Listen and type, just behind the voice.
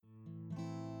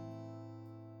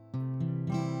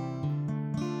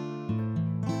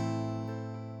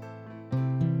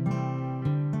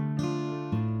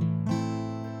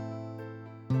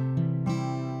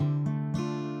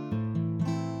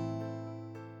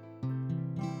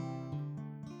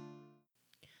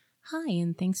Hi,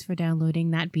 and thanks for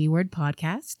downloading that B Word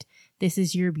podcast. This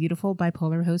is your beautiful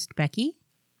bipolar host, Becky.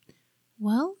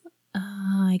 Well,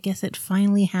 I guess it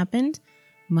finally happened.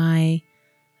 My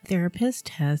therapist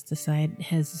has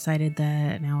decided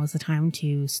that now is the time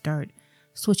to start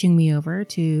switching me over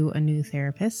to a new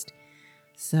therapist.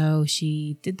 So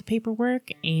she did the paperwork,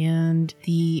 and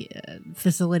the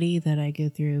facility that I go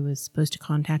through was supposed to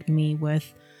contact me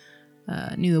with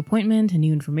a new appointment and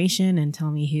new information and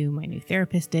tell me who my new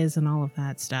therapist is and all of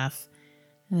that stuff.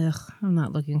 I'm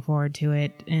not looking forward to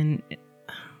it. And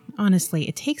honestly,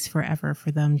 it takes forever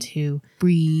for them to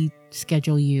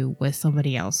reschedule you with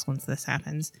somebody else once this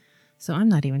happens. So I'm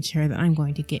not even sure that I'm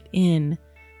going to get in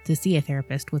to see a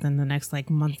therapist within the next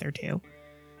month or two.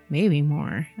 Maybe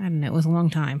more. I don't know. It was a long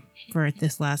time for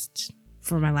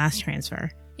my last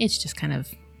transfer. It's just kind of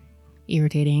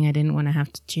irritating. I didn't want to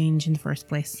have to change in the first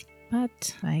place.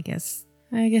 But I guess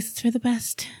it's for the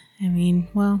best. I mean,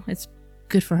 well, it's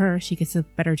good for her. She gets a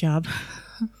better job.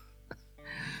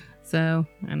 So,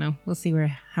 I don't know. We'll see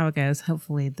how it goes.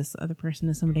 Hopefully this other person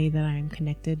is somebody that I can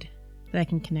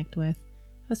connect with.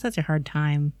 It was such a hard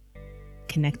time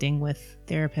connecting with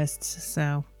therapists,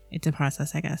 so it's a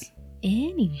process, I guess.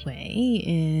 Anyway,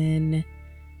 in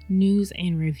news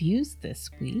and reviews this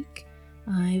week,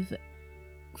 I've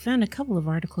found a couple of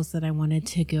articles that I wanted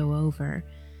to go over.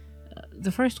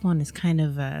 The first one is kind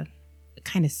of a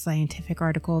scientific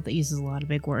article that uses a lot of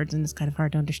big words and it's kind of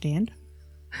hard to understand.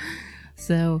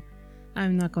 So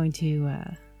I'm not going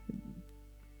to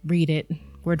read it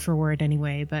word for word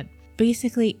anyway, but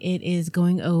basically it is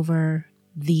going over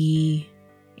the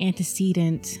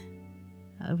antecedent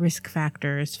risk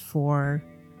factors for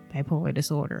bipolar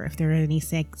disorder. If there are any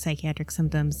psychiatric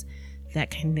symptoms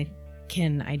that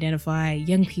can identify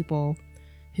young people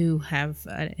who have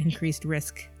an increased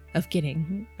risk of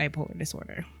getting bipolar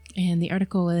disorder. And the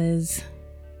article it's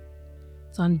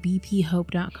on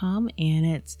bphope.com, and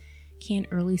it's Can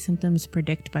Early Symptoms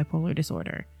Predict Bipolar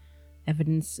Disorder?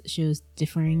 Evidence shows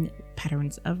differing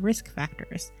patterns of risk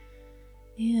factors.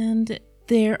 And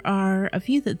there are a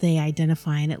few that they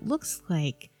identify, and it looks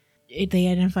like they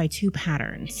identify two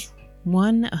patterns.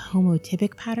 One, a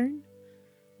homotypic pattern,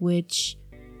 which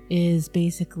is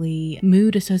basically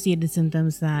mood-associated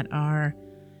symptoms that are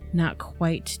not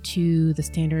quite to the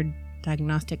standard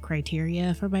diagnostic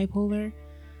criteria for bipolar,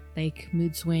 like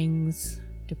mood swings,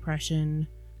 depression,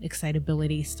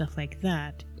 excitability, stuff like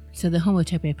that. So the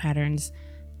homotypic patterns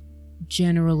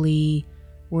generally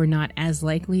were not as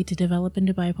likely to develop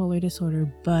into bipolar disorder,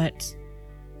 but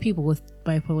people with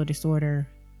bipolar disorder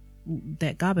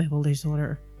that got bipolar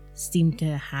disorder seem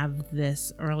to have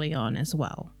this early on as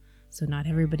well. So not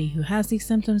everybody who has these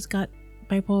symptoms got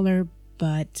bipolar,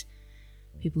 but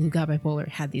people who got bipolar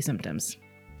had these symptoms.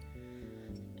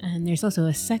 And there's also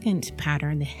a second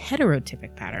pattern, the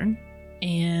heterotypic pattern,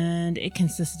 and it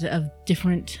consisted of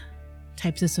different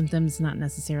types of symptoms, not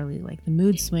necessarily like the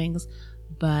mood swings,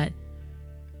 but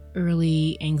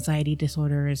early anxiety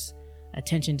disorders,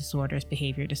 attention disorders,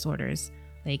 behavior disorders,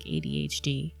 like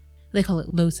ADHD. They call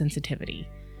it low sensitivity,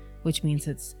 which means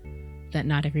it's that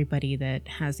not everybody that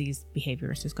has these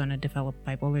behaviors is going to develop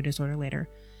bipolar disorder later.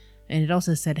 And it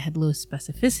also said it had low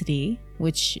specificity,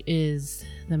 which is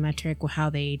the metric how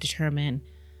they determine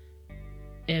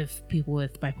if people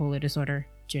with bipolar disorder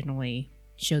generally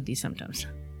showed these symptoms.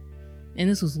 And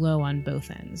this was low on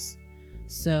both ends.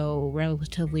 So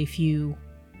relatively few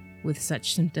with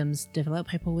such symptoms develop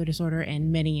bipolar disorder,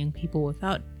 and many young people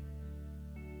without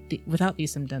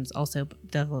these symptoms also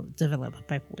develop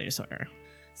bipolar disorder.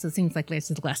 So it seems like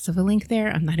there's less of a link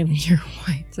there. I'm not even sure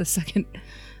why it's a second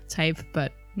type,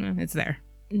 but it's there.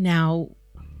 Now,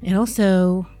 it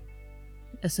also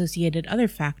associated other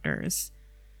factors,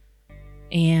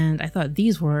 and I thought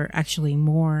these were actually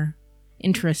more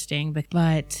interesting,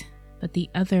 but the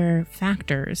other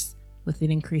factors with an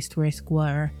increased risk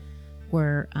were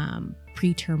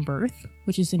preterm birth,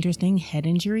 which is interesting, head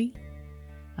injury,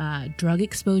 drug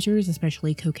exposures,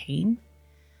 especially cocaine,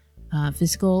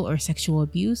 physical or sexual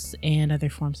abuse, and other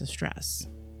forms of stress.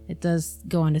 It does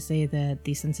go on to say that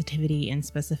the sensitivity and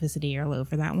specificity are low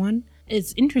for that one.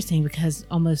 It's interesting because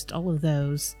almost all of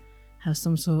those have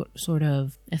some sort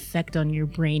of effect on your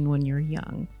brain when you're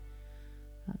young.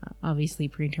 Obviously,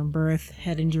 preterm birth,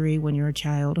 head injury when you're a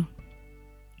child,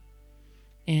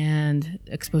 and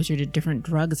exposure to different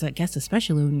drugs, I guess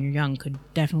especially when you're young, could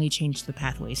definitely change the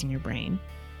pathways in your brain.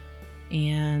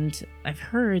 And I've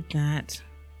heard that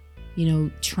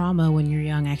trauma when you're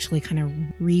young actually kind of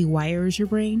rewires your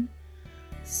brain.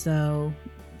 So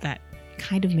that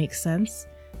kind of makes sense.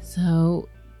 So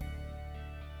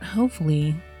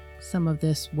hopefully some of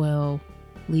this will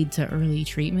lead to early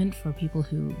treatment for people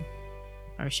who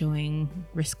are showing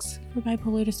risks for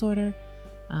bipolar disorder.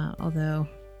 Although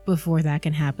before that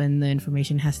can happen, the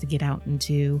information has to get out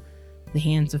into the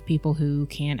hands of people who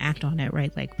can act on it,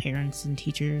 right? Like parents and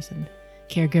teachers and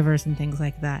caregivers and things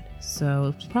like that.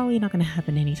 So it's probably not going to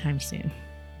happen anytime soon.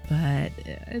 But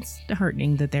it's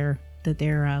heartening that they're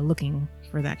looking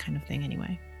for that kind of thing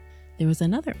anyway. There was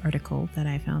another article that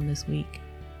I found this week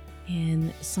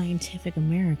in Scientific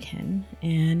American,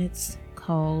 and it's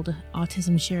called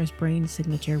Autism Shares Brain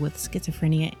Signature with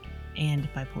Schizophrenia and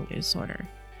Bipolar Disorder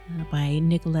by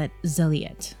Nicolette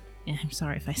Zelliot. And I'm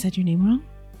sorry if I said your name wrong,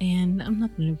 and I'm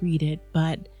not going to read it,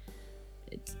 but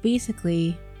it's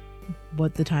basically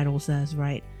what the title says,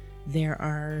 right? There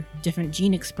are different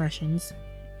gene expressions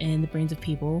in the brains of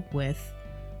people with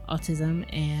autism,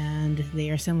 and they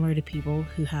are similar to people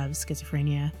who have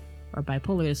schizophrenia or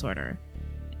bipolar disorder.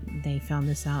 They found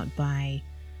this out by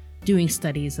doing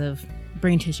studies of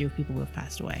brain tissue of people who have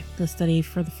passed away. The study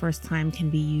for the first time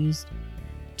can be used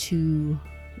to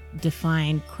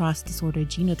define cross-disorder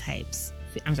phenotypes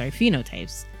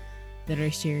that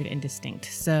are shared and distinct.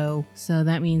 So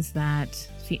that means that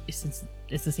since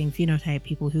it's the same phenotype,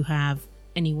 people who have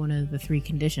any one of the three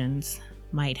conditions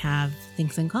might have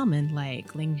things in common,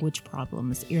 like language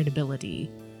problems,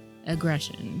 irritability,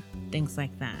 aggression, things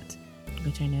like that,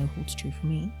 which I know holds true for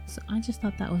me. So I just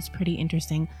thought that was pretty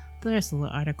interesting. The rest of the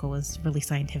article is really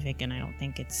scientific, and I don't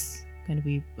think it's going to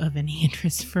be of any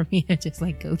interest for me to just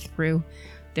like go through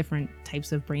different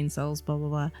types of brain cells, blah, blah,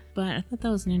 blah. But I thought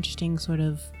that was an interesting sort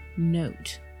of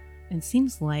note. It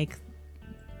seems like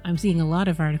I'm seeing a lot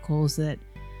of articles that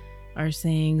are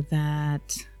saying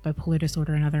that bipolar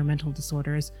disorder and other mental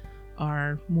disorders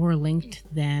are more linked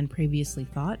than previously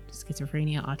thought.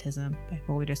 Schizophrenia, autism,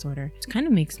 bipolar disorder. It kind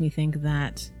of makes me think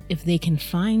that if they can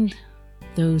find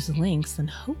those links, then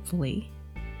hopefully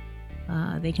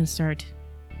they can start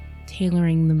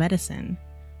tailoring the medicine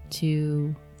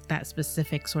to that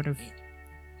specific sort of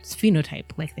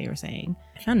phenotype, like they were saying.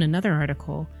 I found another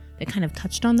article that kind of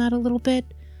touched on that a little bit.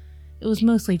 It was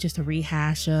mostly just a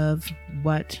rehash of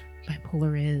what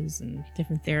bipolar is and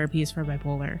different therapies for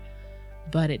bipolar.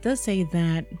 But it does say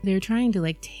that they're trying to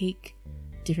like take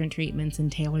different treatments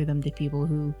and tailor them to people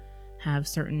who have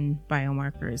certain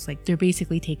biomarkers. Like they're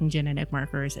basically taking genetic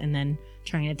markers and then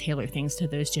trying to tailor things to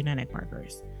those genetic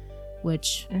markers,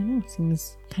 which I don't know,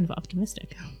 seems kind of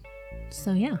optimistic.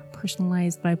 So yeah,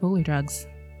 personalized bipolar drugs.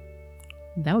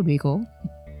 That would be cool.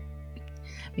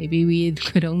 Maybe we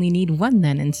could only need one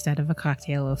then instead of a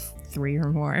cocktail of 3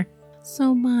 or more.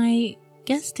 So my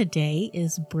guest today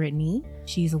is Brittany.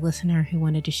 She's a listener who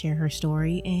wanted to share her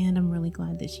story, and I'm really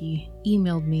glad that she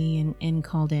emailed me and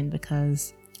called in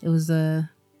because it was a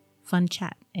fun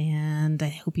chat, and I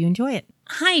hope you enjoy it.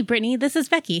 Hi, Brittany. This is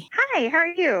Becky. Hi, how are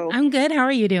you? I'm good. How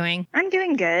are you doing? I'm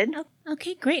doing good. Oh,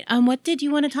 okay, great. What did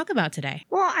you want to talk about today?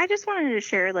 Well, I just wanted to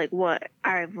share like what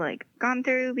I've like gone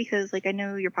through because like I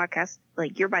know your podcast,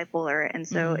 like you're bipolar, and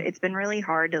so it's been really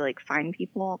hard to like find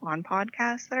people on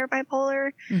podcasts that are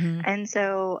bipolar. And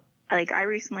so like I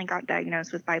recently got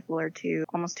diagnosed with bipolar 2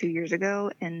 almost 2 years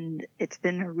ago, and it's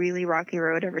been a really rocky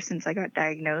road ever since I got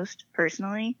diagnosed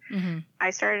personally.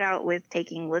 I started out with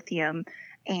taking lithium,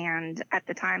 and at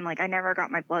the time, like I never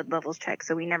got my blood levels checked,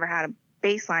 so we never had a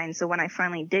baseline. So when I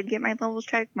finally did get my levels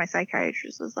checked, my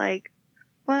psychiatrist was like,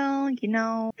 well, you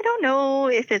know, I don't know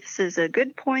if this is a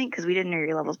good point because we didn't know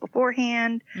your levels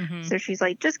beforehand. So she's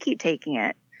like, just keep taking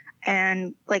it.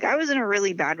 And like I was in a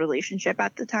really bad relationship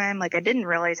at the time. Like I didn't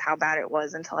realize how bad it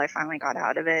was until I finally got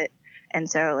out of it. And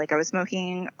so like I was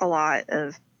smoking a lot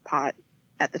of pot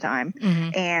at the time.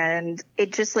 And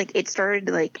it just like it started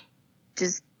like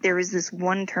just there was this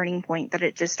one turning point that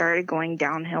it just started going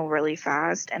downhill really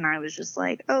fast. And I was just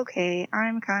like, okay,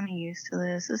 I'm kind of used to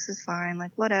this. This is fine.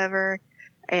 Like whatever.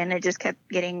 And it just kept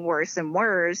getting worse and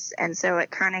worse. And so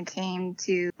it kind of came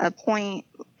to a point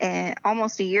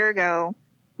almost a year ago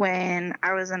when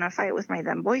I was in a fight with my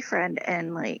then boyfriend,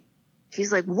 and like,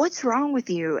 he's like, what's wrong with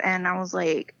you? And I was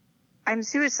like, I'm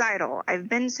suicidal. I've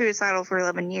been suicidal for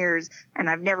 11 years and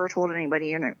I've never told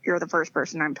anybody, and you're the first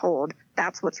person I'm told.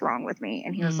 That's what's wrong with me.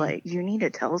 And he was like, you need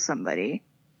to tell somebody.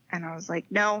 And I was like,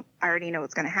 no, I already know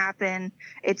what's going to happen.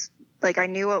 It's like, I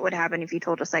knew what would happen if you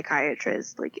told a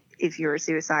psychiatrist, like if you were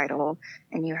suicidal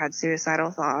and you had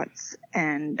suicidal thoughts.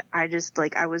 And I just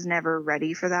like, I was never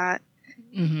ready for that.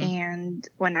 And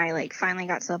when I like finally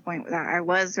got to the point that I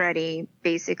was ready,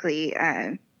 basically,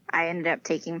 I ended up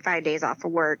taking 5 days off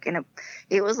of work, and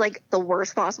it was like the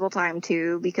worst possible time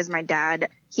too, because my dad,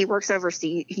 he works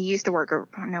overseas. He used to work,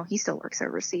 no, he still works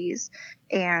overseas,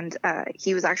 and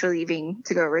he was actually leaving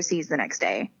to go overseas the next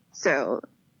day. So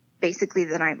basically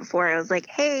the night before, I was like,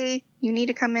 hey, you need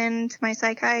to come in to my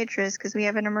psychiatrist because we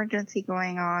have an emergency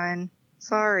going on.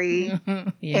 Sorry.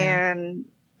 Yeah. And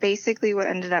basically what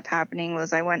ended up happening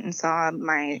was I went and saw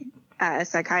my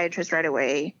psychiatrist right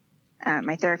away.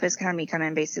 My therapist had me come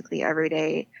in basically every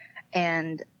day.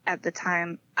 And at the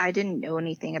time, I didn't know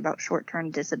anything about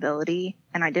short-term disability,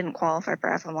 and I didn't qualify for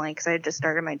FMLA because I had just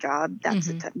started my job that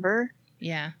September.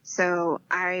 Yeah. So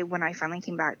when I finally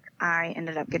came back, I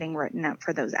ended up getting written up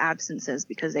for those absences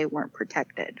because they weren't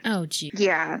protected. Oh, gee.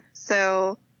 Yeah.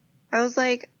 So I was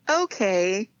like,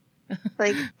 okay.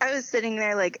 Like, I was sitting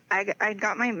there, like, I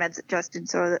got my meds adjusted.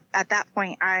 So at that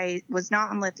point, I was not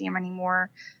on lithium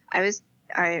anymore. I'm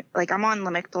on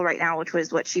Lamictal right now, which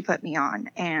was what she put me on,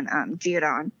 and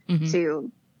Geodon too,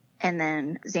 and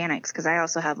then Xanax, because I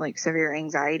also have like severe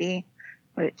anxiety,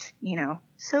 which,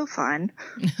 so fun.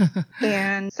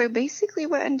 And so basically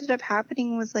what ended up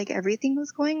happening was like everything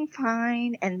was going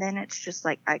fine, and then it's just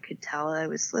like I could tell I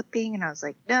was slipping, and I was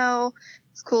like, no,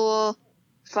 it's cool,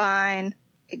 fine.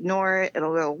 Ignore it,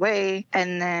 it'll go away.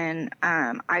 And then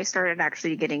I started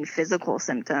actually getting physical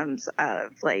symptoms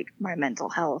of like my mental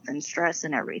health and stress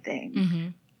and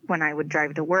everything. When I would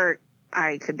drive to work,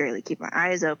 I could barely keep my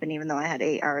eyes open even though I had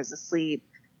 8 hours of sleep.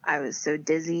 I was so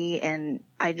dizzy, and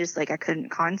I just I couldn't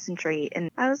concentrate, and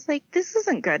I was like, this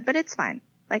isn't good, but it's fine.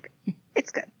 Like,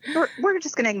 it's good. We're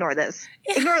just going to ignore this.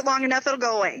 Yeah. Ignore it long enough, it'll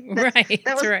go away.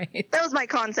 That was my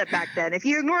concept back then. If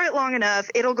you ignore it long enough,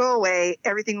 it'll go away.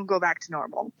 Everything will go back to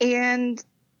normal. And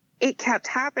it kept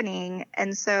happening.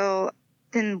 And so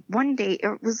then one day,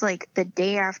 it was like the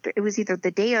day after, it was either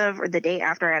the day of or the day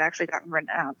after I'd actually gotten written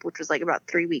up, which was like about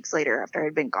 3 weeks later after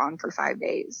I'd been gone for 5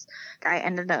 days. I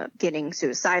ended up getting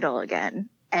suicidal again.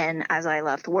 And as I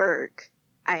left work,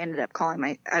 I ended up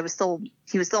calling he was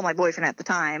still my boyfriend at the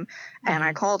time. And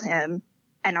I called him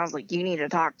and I was like, you need to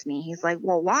talk to me. He's like,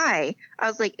 well, why? I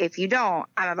was like, if you don't,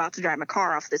 I'm about to drive my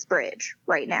car off this bridge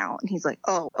right now. And he's like,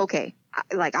 oh, okay.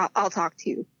 I'll talk to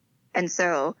you. And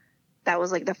so that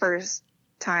was like the first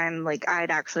time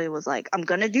I'd actually was like, I'm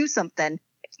going to do something.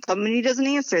 If somebody doesn't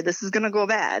answer, this is going to go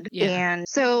bad. Yeah. And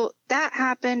so that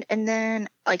happened. And then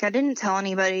I didn't tell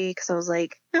anybody because I was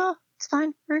like, no, it's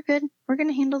fine. We're good. We're going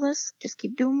to handle this. Just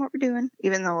keep doing what we're doing.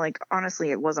 Even though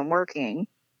honestly, it wasn't working.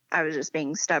 I was just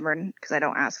being stubborn because I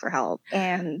don't ask for help.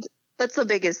 And that's the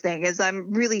biggest thing is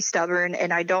I'm really stubborn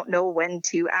and I don't know when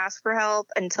to ask for help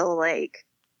until I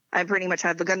pretty much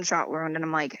have the gunshot wound and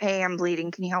I'm like, hey, I'm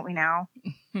bleeding. Can you help me now?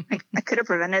 I could have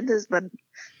prevented this, but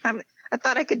I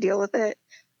thought I could deal with it.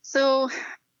 So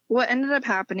what ended up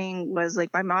happening was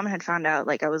my mom had found out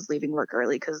I was leaving work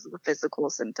early because of the physical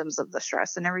symptoms of the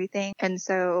stress and everything. And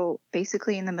so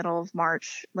basically in the middle of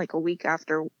March, a week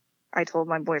after I told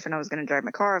my boyfriend I was going to drive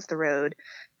my car off the road,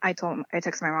 I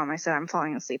texted my mom, I said, I'm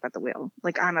falling asleep at the wheel.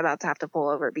 I'm about to have to pull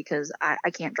over because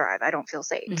I can't drive. I don't feel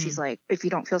safe. And she's like, if you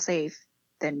don't feel safe,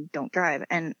 then don't drive.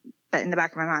 But in the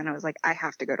back of my mind, I was like, I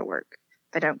have to go to work.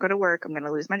 If I don't go to work, I'm going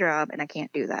to lose my job and I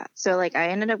can't do that. So I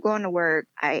ended up going to work.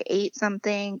 I ate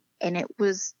something and it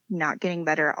was not getting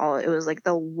better at all. It was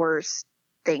the worst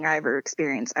thing I ever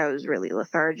experienced. I was really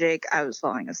lethargic. I was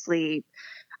falling asleep.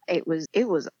 It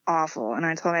was awful. And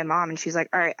I told my mom and she's like,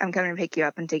 all right, I'm coming to pick you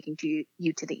up and taking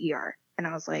you to the ER. And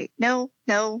I was like, no,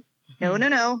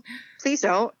 please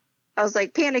don't. I was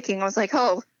panicking. I was like,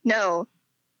 oh, no.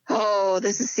 Oh,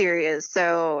 this is serious.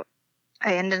 So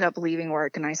I ended up leaving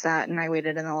work and I sat and I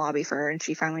waited in the lobby for her and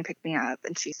she finally picked me up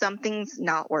and something's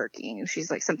not working. She's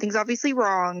like, something's obviously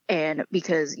wrong. And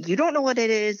because you don't know what it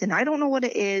is and I don't know what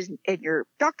it is and your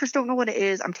doctors don't know what it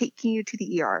is, I'm taking you to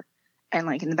the ER. And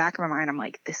in the back of my mind, I'm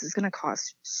like, this is going to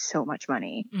cost so much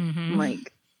money.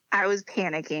 I was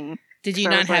panicking. Did you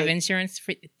not have insurance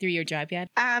through your job yet?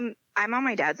 I'm on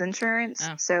my dad's insurance.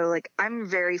 Oh. So I'm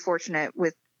very fortunate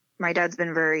with my dad's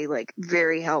been very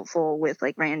very helpful with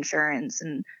my insurance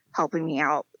and helping me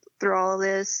out through all of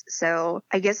this. So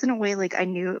I guess in a way I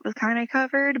knew it was kind of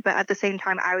covered, but at the same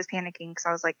time I was panicking because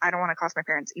I was like, I don't want to cost my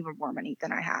parents even more money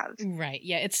than I have. Right.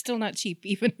 Yeah. It's still not cheap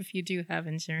even if you do have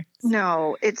insurance.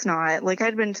 No, it's not.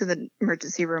 I'd been to the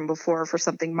emergency room before for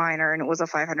something minor and it was a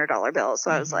 $500 bill.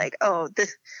 So I was like, oh,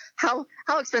 this, how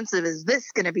expensive is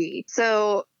this going to be?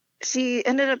 So she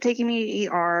ended up taking me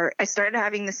to ER. I started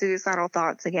having the suicidal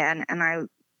thoughts again, and I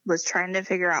was trying to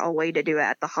figure out a way to do it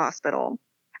at the hospital.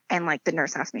 And the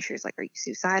nurse asked me, she was like, are you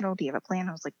suicidal? Do you have a plan?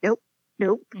 I was like, nope.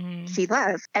 She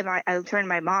left. And I turned to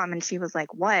my mom and she was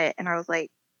like, what? And I was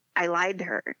like, I lied to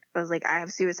her. I was like, I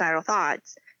have suicidal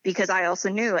thoughts because I also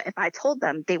knew if I told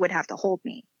them, they would have to hold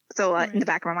me. So in the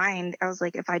back of my mind, I was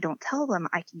like, if I don't tell them,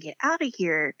 I can get out of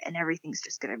here and everything's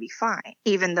just going to be fine.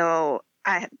 Even though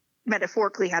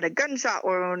metaphorically had a gunshot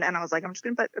wound, and I was like, I'm just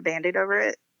going to put a Band-Aid over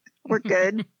it. We're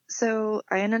good. So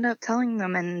I ended up telling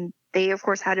them, and they, of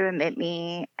course, had to admit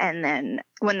me. And then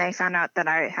when they found out that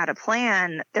I had a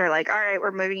plan, they're like, all right,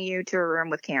 we're moving you to a room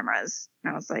with cameras.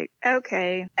 And I was like,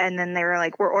 okay. And then they were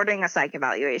like, we're ordering a psych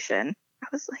evaluation. I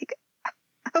was like,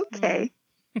 okay.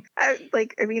 I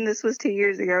mean, this was 2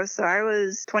 years ago, so I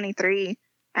was 23,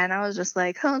 and I was just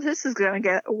like, oh, this is going to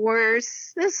get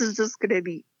worse. This is just going to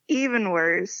be even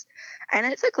worse. And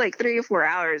it took like 3 or 4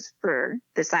 hours for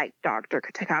the psych doctor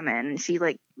to come in. And she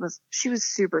was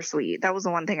super sweet. That was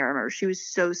the one thing I remember. She was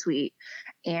so sweet.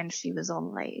 And she was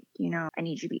all like, I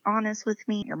need you to be honest with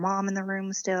me. Your mom in the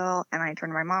room still. And I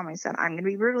turned to my mom and I said, I'm going to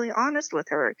be brutally honest with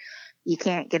her. You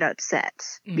can't get upset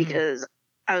because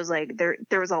I was like,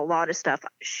 there was a lot of stuff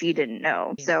she didn't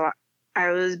know. So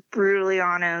I was brutally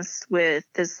honest with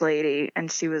this lady,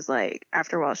 and she was like,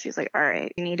 after a while, she's like, all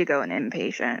right, you need to go in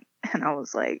inpatient. And I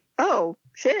was like, oh,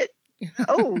 shit.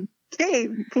 Oh, okay.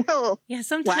 Well, yeah,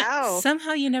 wow.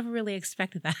 Somehow you never really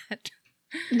expected that.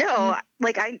 No,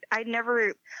 like I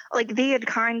never, like they had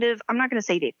kind of, I'm not going to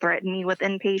say they threatened me with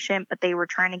inpatient, but they were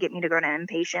trying to get me to go to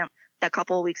inpatient a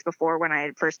couple of weeks before when I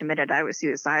had first admitted I was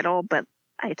suicidal, but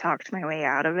I talked my way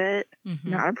out of it.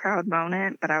 Not a proud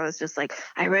moment, but I was just like,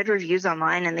 I read reviews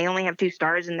online and they only have 2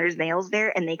 stars and there's nails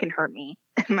there and they can hurt me.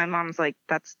 And my mom's like,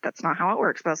 that's not how it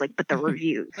works. But I was like, but the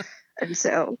review. And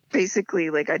so basically,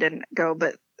 like, I didn't go,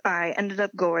 but I ended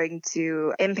up going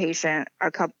to inpatient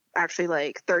actually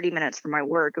like 30 minutes from my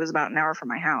work. It was about an hour from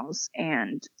my house,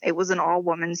 and it was an all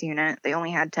women's unit. They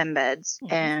only had 10 beds.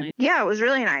 And nice. Yeah, it was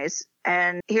really nice.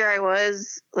 And here I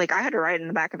was, like, I had to ride in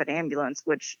the back of an ambulance,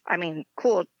 which, I mean,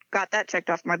 cool, got that checked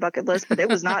off my bucket list, but it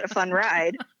was not a fun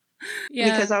ride.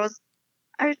 Yeah. Because I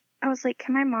was like,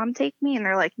 can my mom take me? And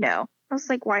they're like, no. I was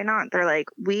like, why not? They're like,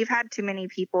 we've had too many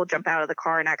people jump out of the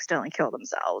car and accidentally kill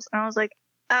themselves. And I was like,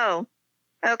 oh,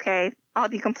 okay, I'll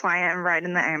be compliant and ride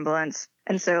in the ambulance.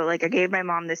 And so, like, I gave my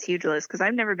mom this huge list because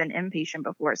I've never been inpatient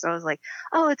before. So I was like,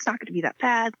 oh, it's not going to be that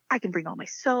bad. I can bring all my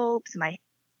soaps and my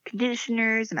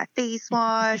conditioners and my face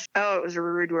wash. Oh, it was a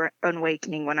rude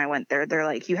awakening when I went there. They're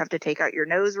like, you have to take out your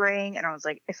nose ring. And I was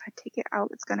like, if I take it out,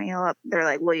 it's going to heal up. They're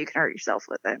like, well, you can hurt yourself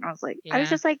with it. And I was like, I was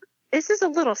just like, this is a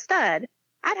little stud.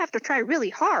 I'd have to try really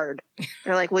hard.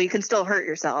 They're like, well, you can still hurt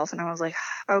yourself. And I was like,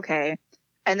 okay.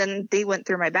 And then they went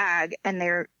through my bag and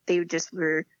they're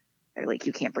like,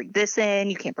 you can't bring this in,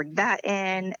 you can't bring that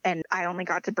in. And I only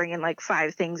got to bring in like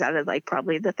 5 things out of like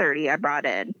probably the 30 I brought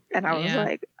in. And I was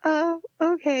like, oh,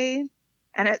 okay.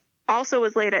 And it also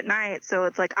was late at night. So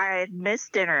it's like I had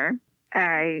missed dinner.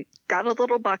 I got a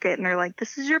little bucket and they're like,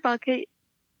 this is your bucket.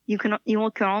 You can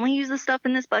only use the stuff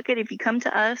in this bucket if you come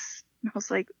to us. And I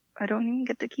was like, I don't even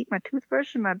get to keep my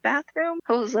toothbrush in my bathroom.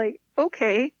 I was like,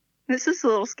 okay. This is a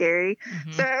little scary.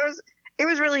 So it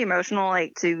was really emotional,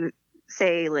 like, to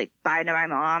say, like, bye to my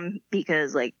mom,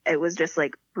 because, like, it was just,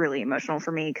 like, really emotional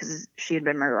for me because she had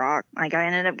been my rock. Like, I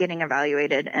ended up getting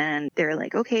evaluated and they're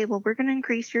like, okay, well, we're going to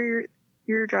increase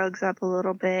your drugs up a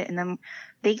little bit. And then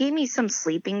they gave me some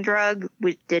sleeping drug,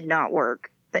 which did not work.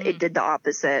 But it did the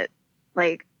opposite.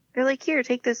 Like, they're like, here,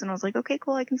 take this. And I was like, okay,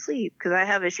 cool, I can sleep because I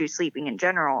have issues sleeping in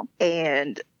general.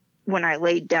 And when I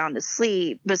laid down to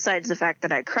sleep, besides the fact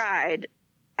that I cried,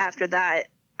 after that,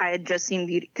 I had just seen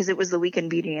Beauty, because it was the weekend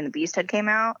Beauty and the Beast had came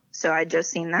out. So I'd just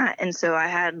seen that. And so I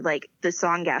had like the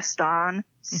song Gaston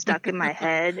stuck in my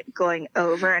head going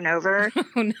over and over.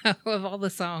 Oh no, of all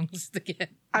the songs to get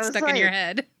stuck in your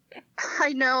head.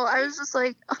 I know. I was just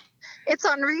like, it's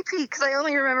on repeat because I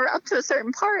only remember up to a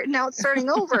certain part and now it's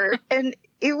starting over. And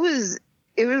it was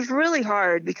really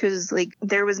hard because, like,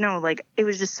 there was no, like, it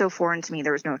was just so foreign to me.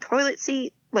 There was no toilet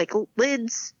seat, like,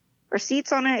 lids or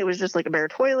seats on it. It was just, like, a bare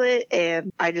toilet.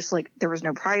 And I just, like, there was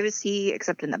no privacy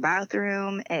except in the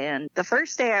bathroom. And the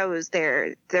first day I was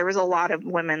there was a lot of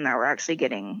women that were actually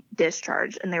getting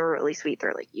discharged. And they were really sweet.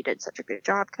 They're like, you did such a good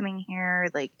job coming here.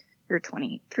 Like, you're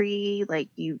 23. Like,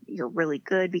 you're really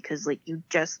good because, like, you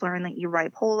just learned that you're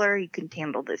bipolar. You can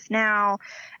handle this now.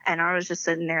 And I was just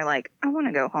sitting there like, I want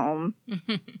to go home.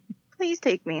 Please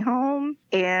take me home.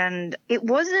 And it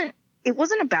wasn't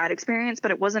a bad experience,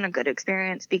 but it wasn't a good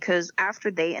experience because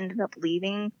after they ended up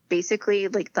leaving, basically,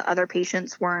 like, the other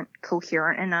patients weren't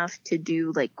coherent enough to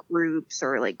do, like, groups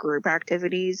or, like, group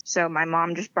activities. So my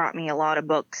mom just brought me a lot of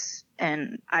books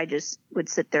and I just would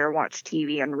sit there, watch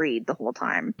TV and read the whole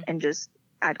time. And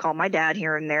I'd call my dad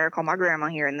here and there, call my grandma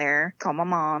here and there, call my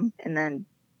mom, and then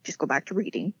just go back to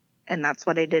reading. And that's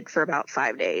what I did for about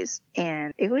 5 days.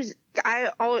 And it was, I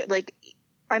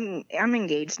I'm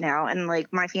engaged now, and like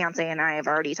my fiance and I have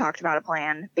already talked about a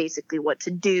plan, basically what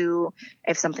to do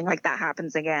if something like that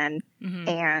happens again. Mm-hmm.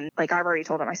 And like I've already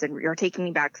told him, I said, you're taking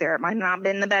me back there. It might not have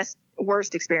been the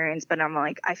worst experience, but I'm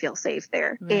like, I feel safe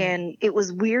there. Right. And it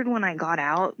was weird when I got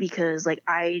out because like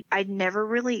I'd never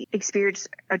really experienced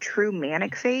a true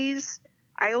manic phase.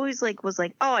 I always like was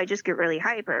like, oh, I just get really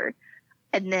hyper.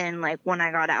 And then like when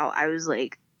I got out, I was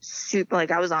like super,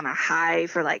 like I was on a high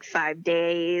for like 5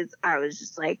 days. I was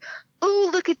just like,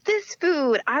 oh, look at this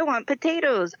food. I want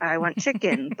potatoes. I want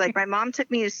chicken. Like my mom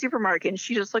took me to the supermarket and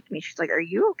she just looked at me. She's like, are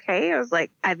you okay? I was like,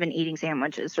 I've been eating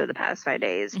sandwiches for the past 5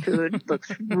 days. Food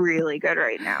looks really good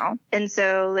right now. And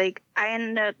so like I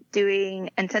ended up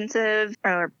doing intensive,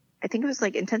 or I think it was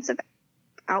like intensive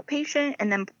outpatient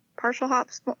and then partial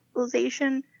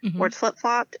hospitalization, where it's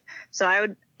flip-flopped. So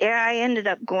I ended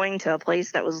up going to a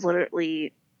place that was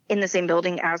literally in the same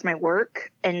building as my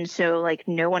work. And so like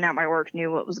no one at my work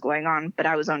knew what was going on, but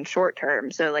I was on short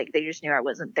term. So like they just knew I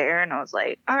wasn't there. And I was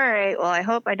like, all right, well, I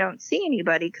hope I don't see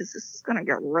anybody because this is going to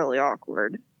get really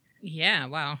awkward. Yeah.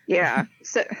 Wow. Yeah.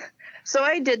 So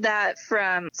I did that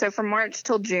from March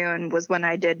till June was when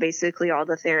I did basically all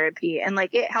the therapy, and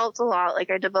like it helped a lot.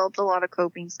 Like I developed a lot of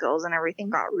coping skills and everything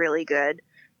got really good.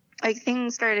 Like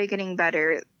things started getting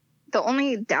better. The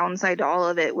only downside to all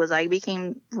of it was I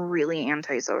became really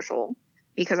antisocial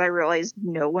because I realized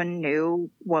no one knew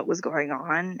what was going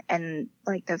on. And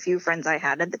like the few friends I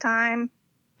had at the time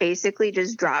basically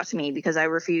just dropped me because I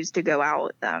refused to go out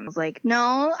with them. I was like,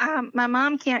 no, my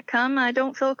mom can't come. I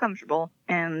don't feel comfortable.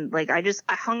 And like, I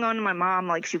hung on to my mom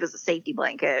like she was a safety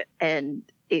blanket, and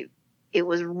it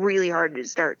was really hard to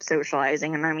start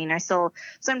socializing. And I mean,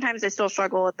 sometimes I still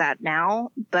struggle with that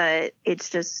now, but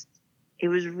it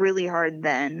was really hard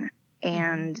then.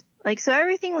 And like, so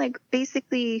everything like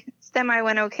basically semi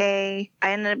went okay.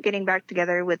 I ended up getting back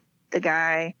together with the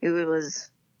guy who was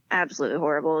absolutely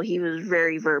horrible. He was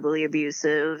very verbally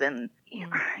abusive, and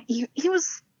he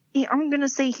was, I'm going to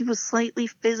say he was slightly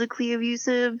physically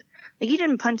abusive. Like he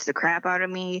didn't punch the crap out of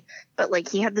me, but like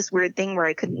he had this weird thing where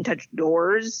I couldn't touch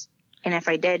doors. And if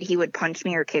I did, he would punch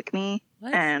me or kick me.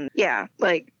 What? And yeah,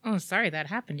 like. Oh, sorry that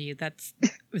happened to you.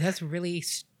 That's really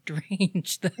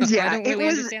strange. Though. Yeah, I don't really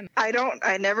understand that.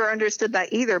 I never understood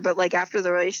that either. But like after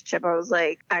the relationship, I was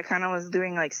like, I kind of was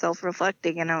doing like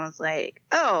self-reflecting, and I was like,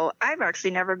 oh, I've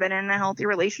actually never been in a healthy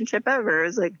relationship ever. It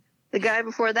was like the guy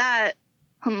before that,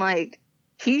 I'm like,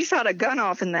 he shot a gun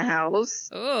off in the house.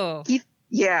 Oh.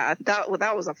 Yeah, that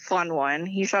was a fun one.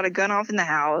 He shot a gun off in the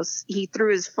house. He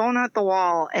threw his phone at the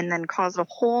wall and then caused a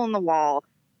hole in the wall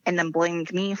and then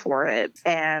blamed me for it.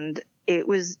 And it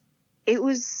was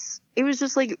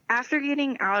just like after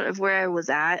getting out of where I was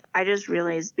at, I just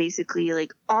realized basically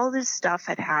like all this stuff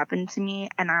had happened to me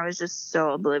and I was just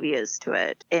so oblivious to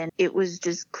it. And it was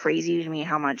just crazy to me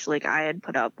how much like I had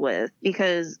put up with,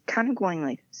 because kind of going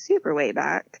like super way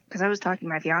back, because I was talking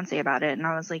to my fiance about it and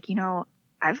I was like,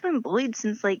 I've been bullied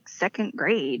since like 2nd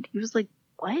grade. He was like,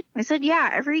 what? I said, yeah,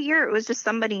 every year it was just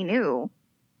somebody new.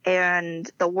 And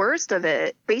the worst of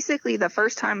it, basically the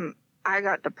first time I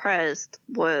got depressed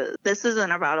this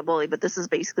isn't about a bully, but this is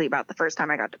basically about the first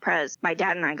time I got depressed. My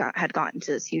dad and I had gotten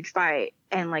into this huge fight.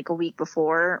 And like a week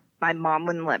before, my mom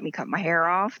wouldn't let me cut my hair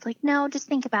off. Like, no, just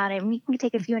think about it. We can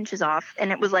take a few inches off.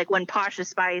 And it was like when Pasha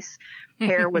Spice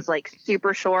hair was like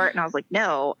super short. And I was like,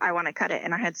 no, I want to cut it.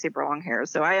 And I had super long hair.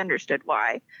 So I understood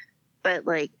why. But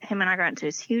like him and I got into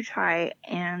this huge fight.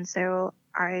 And so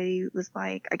I was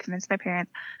like, I convinced my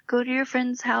parents, go to your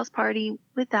friend's house party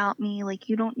without me. Like,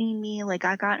 you don't need me. Like,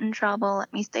 I got in trouble.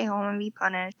 Let me stay home and be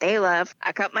punished. They left.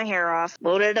 I cut my hair off,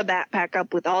 loaded a backpack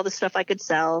up with all the stuff I could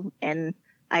sell, and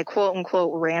I quote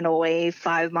unquote ran away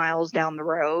 5 miles down the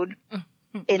road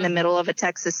in the middle of a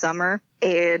Texas summer.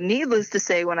 And needless to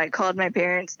say, when I called my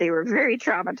parents, they were very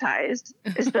traumatized,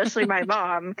 especially my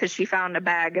mom, because she found a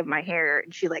bag of my hair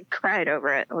and she like cried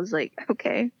over it. I was like,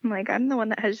 okay. I'm like, I'm the one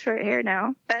that has short hair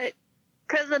now. But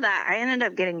because of that, I ended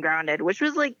up getting grounded, which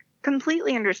was like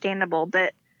completely understandable.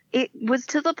 But it was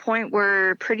to the point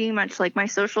where pretty much like my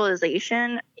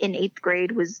socialization in 8th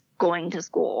grade was going to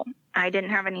school. I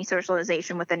didn't have any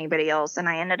socialization with anybody else. And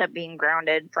I ended up being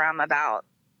grounded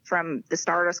from the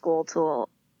start of school till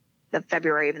the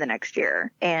February of the next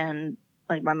year. And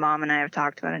like my mom and I have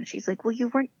talked about it, and she's like, well, you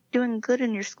weren't doing good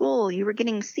in your school. You were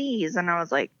getting C's. And I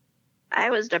was like, I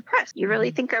was depressed. You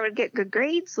really think I would get good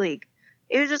grades? Like,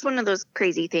 it was just one of those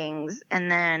crazy things.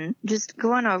 And then just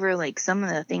going over like some of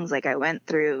the things like I went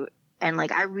through, And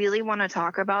like, I really want to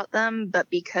talk about them, but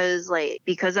because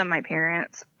of my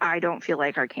parents, I don't feel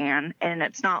like I can. And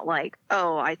it's not like,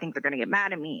 oh, I think they're going to get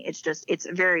mad at me. It's just, it's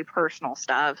very personal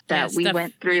stuff that we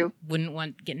went through. You wouldn't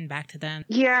want getting back to them.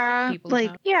 Yeah.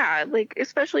 Like,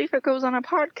 especially if it goes on a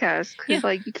podcast, because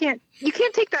like, you can't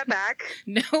take that back.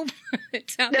 Nope.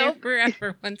 It's out there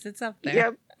forever once it's up there.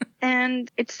 Yep.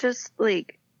 And it's just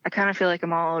like, I kind of feel like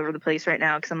I'm all over the place right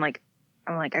now, because I'm like,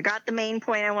 I got the main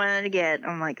point I wanted to get.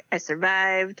 I'm like, I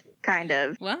survived, kind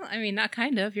of. Well, I mean, not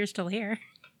kind of. You're still here.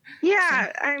 Yeah,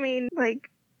 so. I mean, like,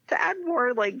 to add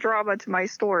more, like, drama to my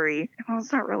story. Well,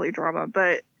 it's not really drama,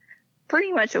 but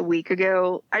pretty much a week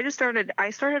ago, I started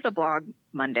a blog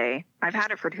Monday. I've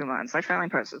had it for 2 months. I finally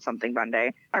posted something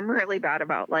Monday. I'm really bad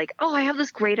about, like, oh, I have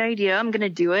this great idea. I'm going to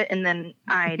do it. And then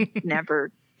I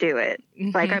never do it.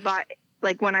 Like,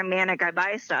 like when I'm manic, I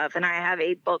buy stuff, and I have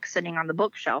 8 books sitting on the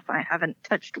bookshelf, and I haven't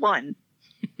touched one.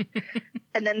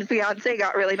 And then the fiance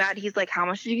got really mad. He's like, how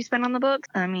much did you spend on the books?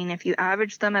 I mean, if you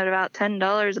average them at about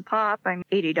 $10 a pop, I'm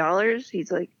 $80.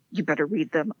 He's like, you better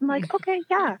read them. I'm like, okay,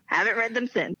 yeah. Haven't read them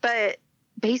since. But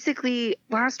basically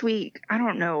last week, I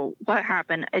don't know what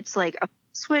happened. It's like a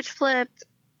switch flipped,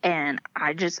 and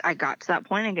I got to that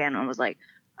point again and was like,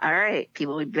 all right,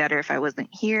 people would be better if I wasn't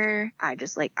here.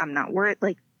 I'm not worth,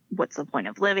 like, what's the point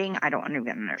of living? I don't even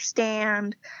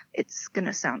understand. It's going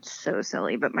to sound so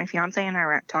silly, but my fiance and I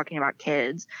were talking about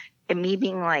kids, and me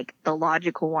being like the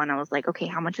logical one, I was like, okay,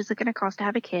 how much is it going to cost to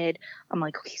have a kid? I'm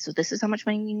like, okay, so this is how much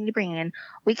money you need to bring in.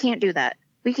 We can't do that.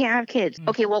 We can't have kids.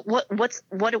 Okay, well, what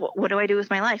do I do with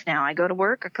my life now? I go to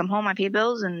work, I come home, I pay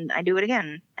bills, and I do it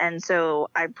again. And so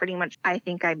I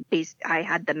think I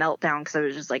had the meltdown, because I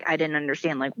was just like, I didn't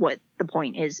understand like what the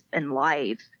point is in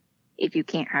life if you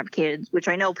can't have kids, which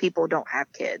I know people don't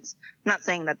have kids. I'm not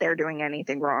saying that they're doing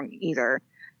anything wrong either,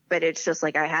 but it's just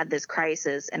like I had this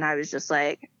crisis, and I was just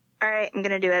like, all right, I'm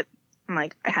going to do it. I'm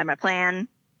like, I had my plan,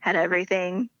 had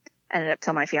everything, ended up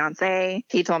telling my fiance.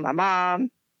 He told my mom,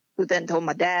 who then told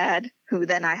my dad, who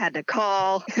then I had to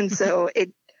call. And so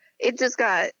it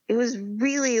was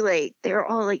really like, they were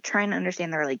all like trying to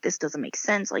understand. They're like, this doesn't make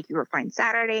sense. Like, you were fine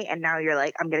Saturday, and now you're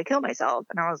like, I'm going to kill myself.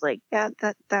 And I was like, yeah,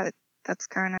 that's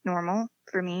kind of normal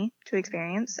for me to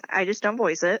experience. I just don't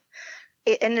voice it.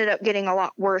 It ended up getting a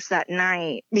lot worse that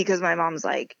night, because my mom's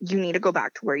like, you need to go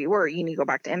back to where you were. You need to go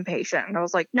back to inpatient. And I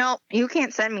was like, no, you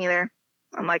can't send me there.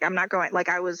 I'm like, I'm not going. Like,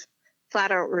 I was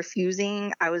flat out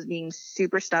refusing. I was being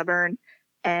super stubborn.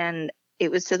 And it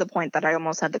was to the point that I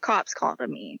almost had the cops called on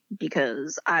me,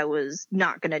 because I was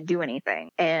not going to do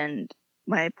anything. And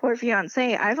my poor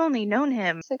fiance, I've only known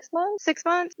him 6 months. 6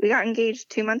 months. We got engaged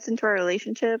 2 months into our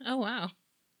relationship. Oh, wow.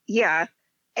 Yeah.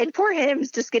 And poor him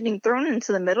is just getting thrown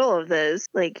into the middle of this.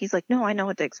 Like, he's like, no, I know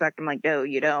what to expect. I'm like, no,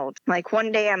 you don't. Like,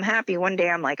 one day I'm happy. One day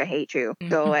I'm like, I hate you.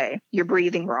 Go away. You're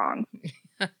breathing wrong.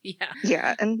 Yeah.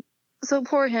 Yeah. And so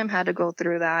poor him had to go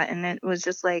through that. And it was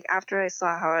just like, after I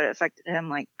saw how it affected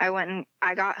him, like, I went and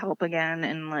I got help again,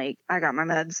 and like, I got my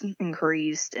meds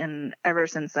increased. And ever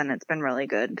since then, it's been really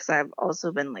good, because I've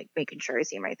also been like making sure I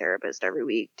see my therapist every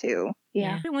week too.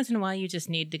 Yeah. Every once in a while, you just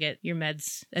need to get your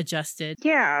meds adjusted.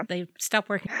 Yeah. They stop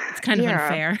working. It's kind of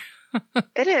unfair.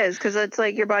 It is, because it's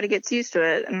like your body gets used to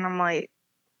it. And I'm like,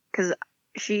 because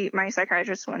my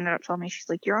psychiatrist ended up telling me, she's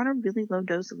like, you're on a really low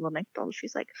dose of Lamictal.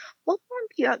 She's like, we'll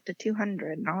bump you up to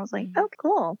 200. And I was like, oh,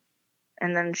 cool.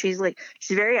 And then she's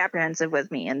very apprehensive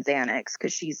with me and Xanax,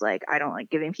 because she's like, I don't like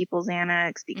giving people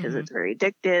Xanax because it's very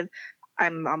addictive.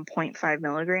 I'm on 0.5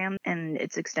 milligrams, and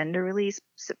it's extended release.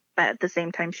 But at the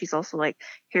same time, she's also like,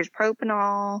 here's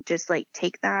propanol. Just like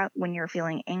take that when you're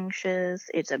feeling anxious.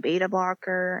 It's a beta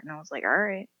blocker. And I was like, all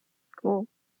right, cool.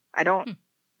 I don't.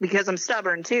 Because I'm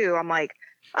stubborn too. I'm like,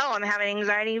 oh, I'm having an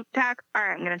anxiety attack. All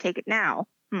right, I'm going to take it now.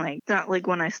 I'm like, it's not like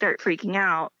when I start freaking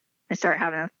out, I start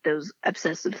having those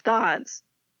obsessive thoughts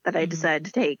that I decide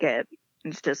to take it.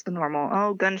 It's just the normal,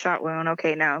 oh, gunshot wound.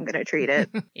 Okay, now I'm going to treat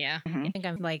it. Yeah. I think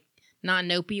I'm like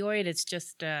non-opioid. It's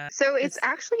just... So it's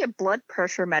actually a blood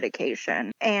pressure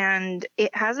medication, and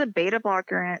it has a beta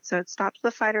blocker in it. So it stops the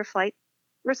fight or flight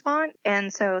response.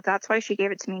 And so that's why she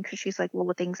gave it to me, because she's like, well,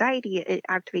 with anxiety, it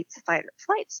activates the fight or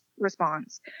flight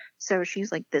response. So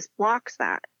she's like, this blocks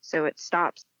that. So it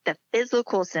stops the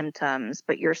physical symptoms,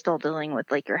 but you're still dealing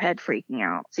with like your head freaking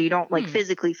out. So you don't like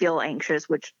physically feel anxious,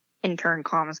 which in turn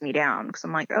calms me down, because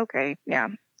I'm like, okay, yeah.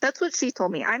 That's what she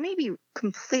told me. I may be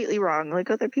completely wrong.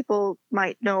 Like, other people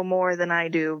might know more than I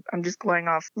do. I'm just going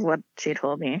off what she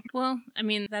told me. Well, I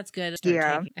mean, that's good.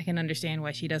 I can understand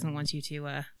why she doesn't want you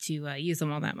to use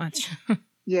them all that much.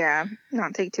 Yeah,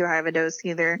 not take too high of a dose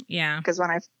either. Yeah. Because when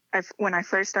I when I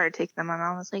first started taking them, my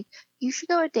mom was like, you should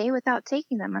go a day without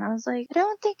taking them. And I was like, I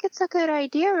don't think it's a good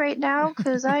idea right now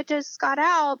because I just got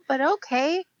out, but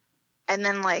okay. And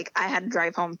then, like, I had to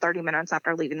drive home 30 minutes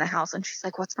after leaving the house. And she's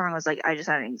like, what's wrong? I was like, I just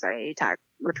had an anxiety attack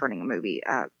returning a movie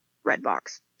at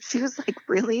Redbox. She was like,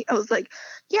 really? I was like,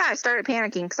 yeah, I started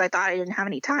panicking because I thought I didn't have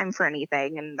any time for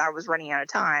anything. And I was running out of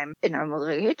time. And I was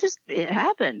like, it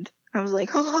happened. I was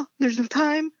like, oh, there's no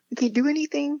time. I can't do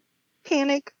anything.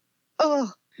 Panic.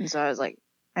 Oh. And so I was like,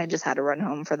 I just had to run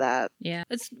home for that. Yeah.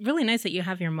 It's really nice that you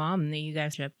have your mom that you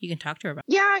guys you can talk to her about.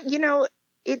 Yeah.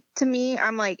 To me,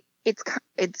 I'm like, it's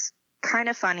kind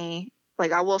of funny.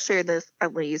 Like, I will share this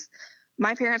at least.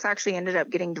 My parents actually ended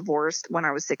up getting divorced when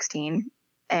I was 16.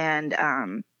 And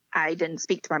I didn't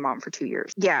speak to my mom for 2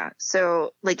 years. Yeah.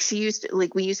 So, like, we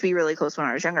used to be really close when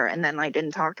I was younger. And then I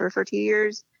didn't talk to her for 2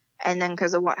 years. And then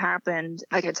because of what happened,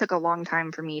 like, it took a long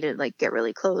time for me to, like, get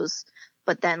really close.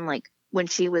 But then, like, when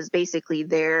she was basically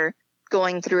there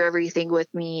going through everything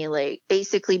with me, like,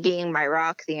 basically being my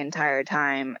rock the entire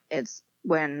time, it's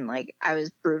when, like, I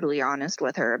was brutally honest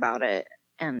with her about it.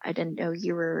 And I didn't know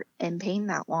you were in pain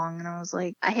that long. And I was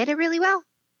like, I hid it really well.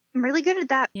 I'm really good at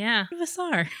that. Yeah.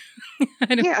 Bizarre.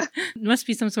 Yeah. It must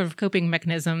be some sort of coping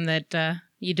mechanism that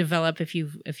you develop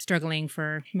if struggling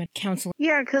for counseling.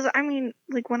 Yeah, because I mean,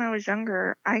 like, when I was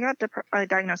younger, I got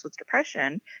diagnosed with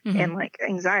depression and, like,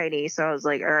 anxiety. So I was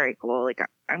like, all right, cool. Like,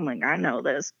 I'm like, I know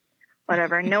this.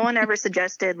 Whatever. No one ever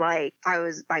suggested, like, I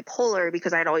was bipolar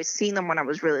because I'd always seen them when I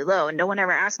was really low. And no one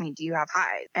ever asked me, do you have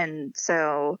highs? And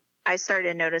so I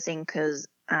started noticing because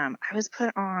I was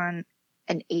put on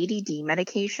an ADD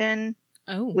medication,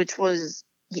 which was,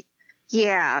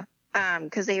 yeah,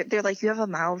 because they're like, you have a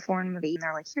mild form of ADD, and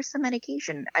they're like, here's some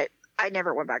medication. I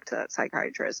never went back to that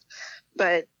psychiatrist,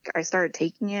 but I started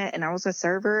taking it, and I was a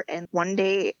server, and one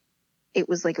day, it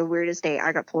was like a weirdest day.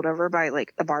 I got pulled over by,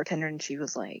 like, a bartender, and she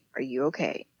was like, are you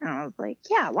okay? And I was like,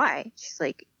 yeah, why? She's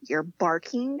like, you're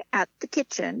barking at the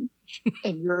kitchen,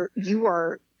 and you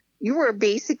are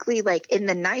basically, like, in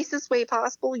the nicest way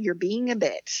possible, you're being a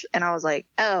bitch. And I was like,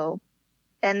 oh.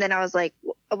 And then I was like,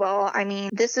 well, I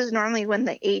mean, this is normally when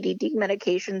the ADD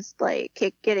medications, like,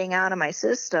 kick getting out of my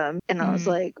system. And I was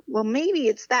like, well, maybe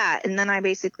it's that. And then I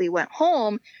basically went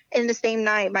home, and the same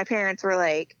night my parents were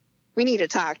like, we need to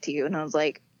talk to you. And I was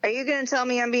like, are you going to tell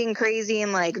me I'm being crazy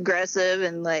and, like, aggressive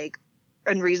and, like,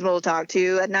 unreasonable to talk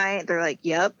to at night? They're like,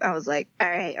 yep. I was like, all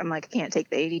right. I'm like, I can't take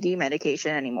the ADD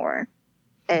medication anymore.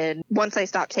 And once I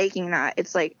stopped taking that,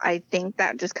 it's like, I think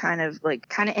that just kind of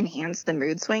enhanced the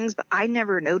mood swings, but I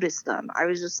never noticed them. I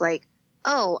was just like,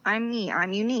 oh, I'm me.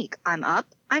 I'm unique. I'm up.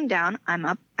 I'm down. I'm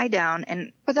up. I'm down.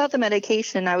 And without the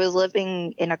medication, I was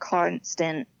living in a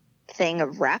constant thing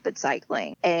of rapid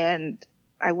cycling. And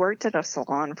I worked at a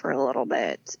salon for a little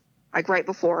bit, like right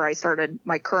before I started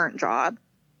my current job,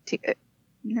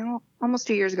 almost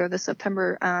 2 years ago this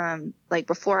September, like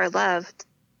before I left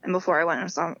and before I went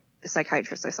and saw the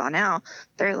psychiatrist I saw now,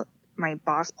 my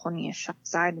boss pulled me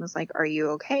aside and was like, are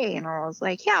you okay? And I was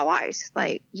like, yeah, why? She's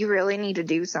like, you really need to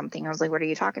do something. I was like, what are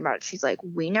you talking about? She's like,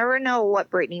 we never know what,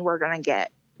 Brittany, we're going to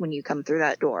get when you come through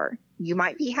that door. You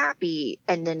might be happy,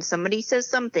 and then somebody says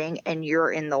something, and you're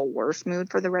in the worst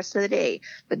mood for the rest of the day.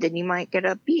 But then you might get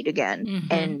upbeat again.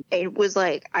 And it was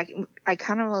like, I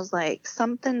kind of was like,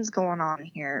 something's going on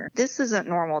here. This isn't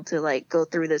normal to, like, go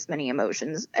through this many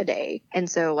emotions a day. And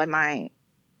so when my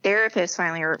therapist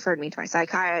finally referred me to my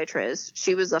psychiatrist,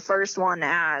 she was the first one to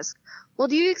ask, well,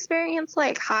 do you experience,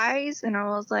 like, highs? And I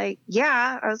was like,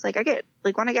 yeah. I was like, I get,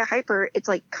 like, when I get hyper, it's,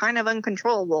 like, kind of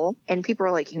uncontrollable. And people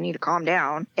are like, you need to calm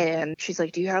down. And she's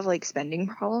like, do you have, like, spending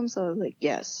problems? I was like,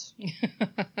 yes.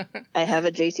 I have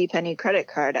a JCPenney credit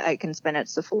card I can spend at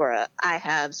Sephora. I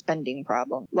have spending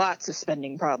problems. Lots of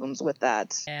spending problems with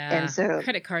that. Yeah. And so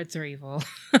credit cards are evil.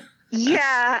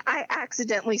 Yeah, I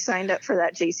accidentally signed up for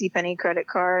that JCPenney credit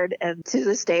card, and to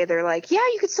this day they're like, yeah,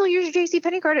 you could still use your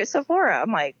JCPenney card at Sephora.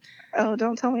 I'm like, oh,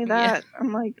 don't tell me that. Yeah.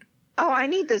 I'm like, oh, I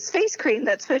need this face cream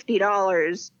that's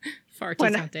 $50. Far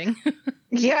too tempting.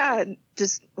 Yeah,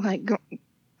 just like,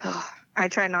 I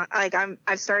try not, like,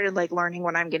 I've started, like, learning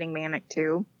when I'm getting manic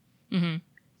too.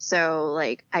 So,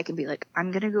 like, I can be like,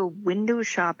 I'm going to go window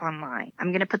shop online.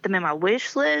 I'm going to put them in my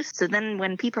wish list. So then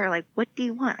when people are like, what do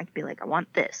you want? I can be like, I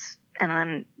want this.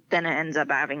 And then it ends up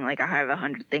having, like, I have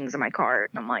 100 things in my cart.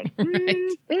 And I'm like,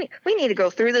 we need to go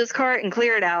through this cart and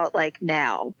clear it out, like,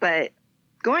 now. But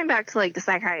going back to, like, the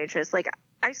psychiatrist, like,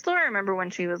 I still remember when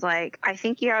she was like, I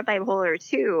think you have bipolar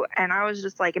too. And I was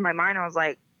just like, in my mind, I was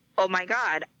like, oh my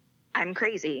God, I'm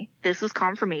crazy. This was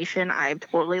confirmation. I've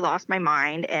totally lost my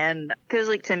mind. And because,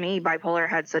 like, to me, bipolar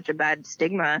had such a bad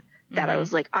stigma that I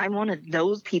was like, I'm one of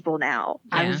those people now.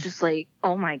 Yeah. I was just like,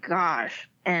 oh my gosh.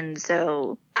 And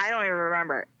so I don't even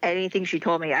remember anything she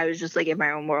told me. I was just like in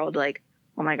my own world, like,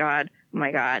 oh my God.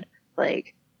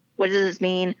 Like, what does this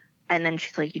mean? And then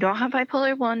she's like, you don't have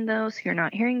bipolar 1 though, so you're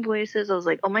not hearing voices. I was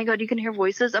like, oh my God, you can hear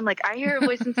voices? I'm like, I hear a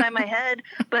voice inside my head.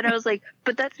 But I was like,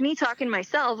 but that's me talking to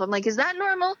myself. I'm like, is that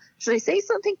normal? Should I say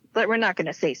something? But we're not going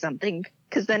to say something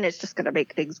because then it's just going to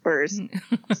make things worse.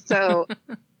 So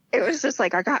it was just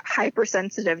like I got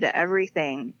hypersensitive to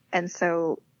everything. And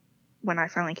so when I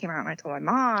finally came out and I told my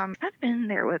mom, I'd been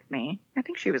there with me. I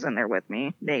think she was in there with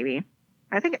me, maybe.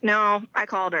 No, I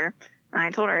called her. And I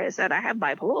told her, I said, I have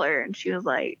bipolar. And she was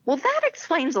like, well, that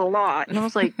explains a lot. And I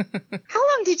was like, how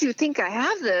long did you think I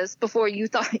have this before you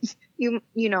thought you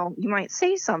might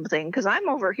say something? Because I'm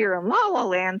over here in La La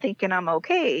Land thinking I'm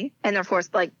okay. And of course,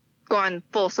 like going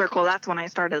full circle, that's when I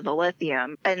started the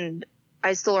lithium. And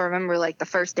I still remember like the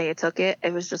first day I took it,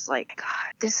 it was just like,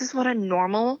 God, this is what a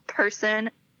normal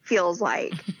person feels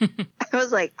like. I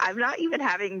was like, I'm not even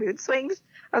having mood swings.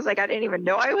 I was like, I didn't even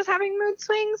know I was having mood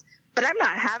swings. But I'm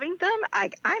not having them.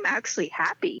 I'm actually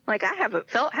happy. Like, I haven't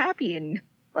felt happy in,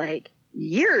 like,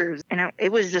 years. And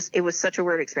it was such a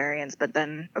weird experience. But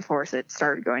then, of course, it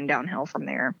started going downhill from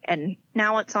there. And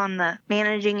now it's on the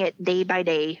managing it day by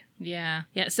day. Yeah.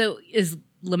 Yeah. So is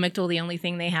Lamictal the only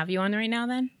thing they have you on right now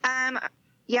then?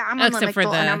 Yeah, I'm on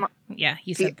Lamictal. And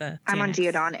you said the Xanax. I'm on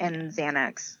Geodon and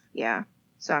Xanax. Yeah.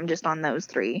 So I'm just on those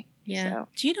 3. Yeah. So.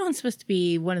 Geodon's supposed to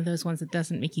be one of those ones that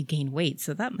doesn't make you gain weight,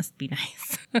 so that must be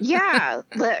nice. Yeah.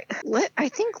 I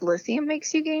think lithium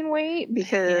makes you gain weight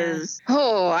because,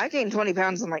 I gained 20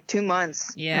 pounds in like 2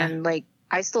 months. Yeah. And like,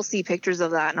 I still see pictures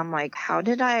of that and I'm like, how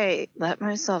did I let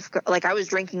myself go? Like, I was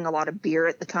drinking a lot of beer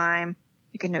at the time.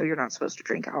 Like, I know you're not supposed to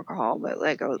drink alcohol, but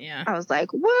like, I was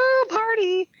like, whoa,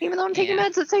 party, even though I'm taking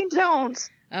meds that say don't.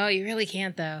 Oh, you really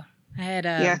can't though. I had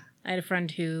a friend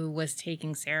who was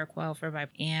taking Seroquel for bipolar,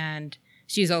 and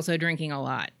she's also drinking a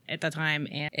lot at the time,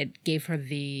 and it gave her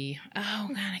the, oh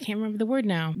God, I can't remember the word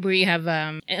now, where you have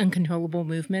uncontrollable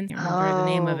movement. I can't remember the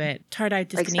name of it. Tardive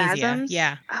dyskinesia. Like spasms?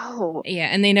 Yeah. Oh. Yeah,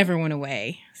 and they never went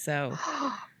away, so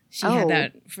she had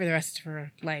that for the rest of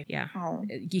her life. Yeah. Oh,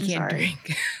 you can't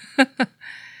drink.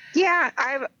 Yeah,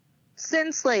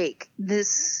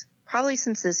 probably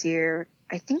since this year,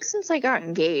 I think since I got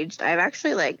engaged, I've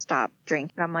actually like stopped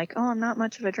drinking. I'm like, oh, I'm not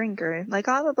much of a drinker. Like,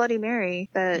 I'll have a Bloody Mary,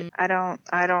 but I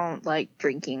don't like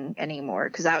drinking anymore.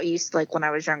 Cause that used to, like, when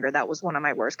I was younger, that was one of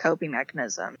my worst coping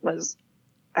mechanisms was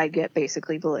I'd get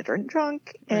basically belligerent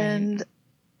drunk. Right. And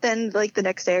then like the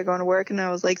next day I go to work and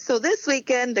I was like, so this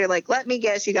weekend, they're like, let me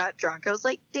guess you got drunk. I was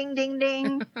like, ding, ding,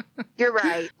 ding. You're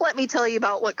right. Let me tell you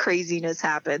about what craziness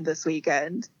happened this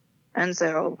weekend. And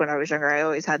so when I was younger, I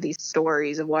always had these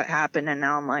stories of what happened. And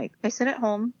now I'm like, I sit at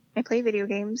home, I play video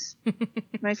games.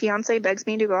 My fiance begs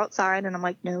me to go outside. And I'm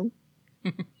like, no,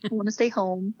 I want to stay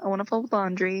home. I want to fold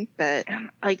laundry. But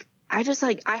like, I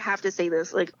have to say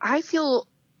this, like, I feel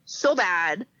so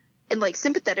bad and like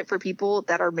sympathetic for people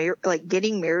that are like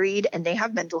getting married and they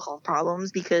have mental health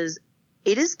problems because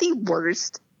it is the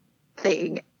worst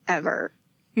thing ever.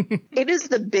 It is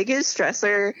the biggest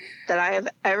stressor that I have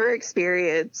ever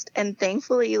experienced. And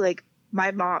thankfully, like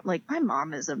my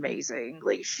mom is amazing.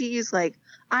 Like, she's like,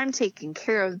 I'm taking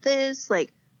care of this.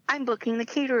 Like, I'm booking the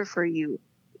caterer for you.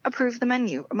 Approve the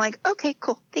menu. I'm like, okay,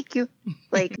 cool. Thank you.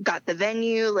 Like, got the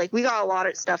venue. Like, we got a lot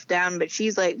of stuff down, but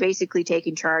she's like basically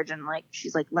taking charge and like,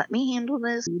 she's like, let me handle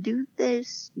this. You do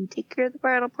this. You take care of the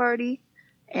bridal party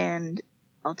and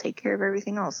I'll take care of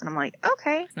everything else. And I'm like,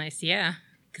 okay. Nice. Yeah.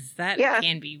 Because that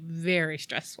can be very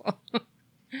stressful.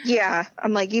 Yeah.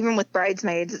 I'm like, even with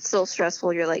bridesmaids, it's still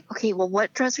stressful. You're like, okay, well,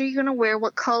 what dress are you going to wear?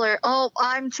 What color? Oh,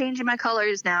 I'm changing my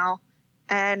colors now.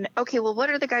 And, okay, well, what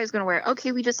are the guys going to wear?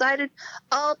 Okay, we decided.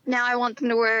 Oh, now I want them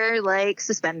to wear, like,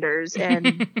 suspenders.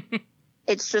 And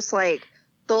it's just like,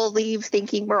 they'll leave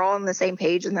thinking we're all on the same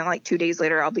page. And then, like, 2 days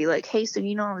later, I'll be like, hey, so,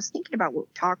 I was thinking about what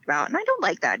we talked about. And I don't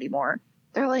like that anymore.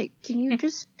 They're like, can you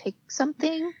just pick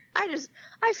something?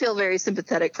 I feel very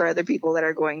sympathetic for other people that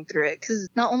are going through it because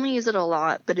not only is it a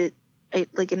lot, but it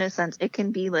like in a sense, it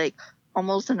can be like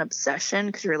almost an obsession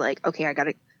because you're like, okay, I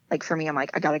gotta, like for me, I'm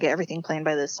like, I gotta get everything planned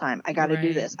by this time. I gotta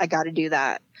do this. I gotta do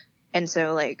that. And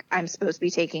so like, I'm supposed to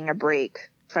be taking a break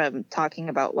from talking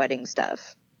about wedding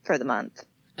stuff for the month.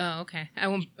 Oh, okay. I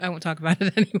won't talk about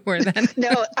it anymore then.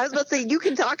 No, I was about to say you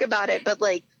can talk about it, but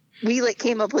like, we like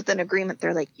came up with an agreement.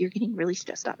 They're like, you're getting really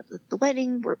stressed out of the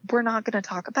wedding. We're not going to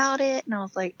talk about it. And I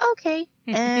was like, okay.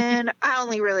 And I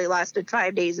only really lasted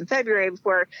 5 days in February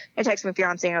before I texted my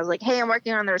fiance and I was like, hey, I'm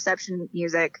working on the reception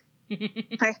music.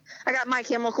 I got My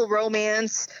Chemical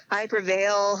Romance, I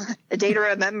Prevail, A Day to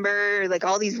Remember, like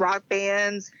all these rock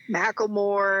bands,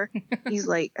 Macklemore. He's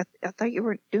like, I thought you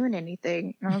weren't doing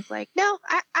anything. And I was like, no,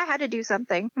 I had to do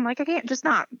something. I'm like, I can't just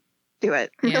not do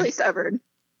it. I'm really stubborn.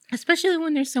 Especially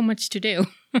when there's so much to do.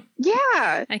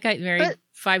 Yeah. I got married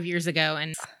 5 years ago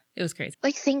and it was crazy.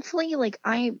 Like, thankfully, like,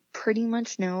 I pretty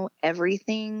much know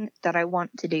everything that I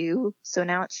want to do. So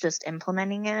now it's just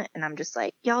implementing it. And I'm just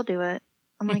like, y'all do it.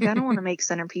 I'm like, I don't want to make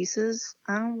centerpieces.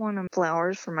 I don't want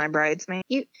flowers for my bridesmaid.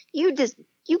 You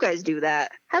guys do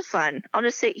that. Have fun. I'll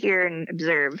just sit here and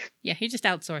observe. Yeah, you're just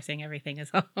outsourcing everything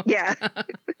as well. Yeah.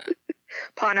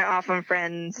 Pawn it off on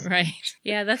friends. Right.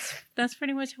 Yeah, that's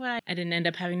pretty much why I didn't end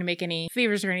up having to make any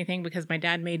favors or anything because my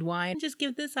dad made wine. Just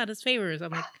give this out as favors.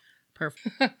 I'm like,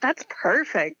 perfect. That's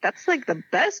perfect. That's like the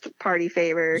best party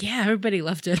favor. Yeah, everybody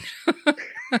loved it.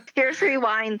 Here's free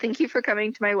wine. Thank you for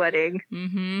coming to my wedding.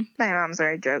 Mm-hmm. My mom's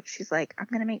already joked. She's like, I'm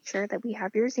going to make sure that we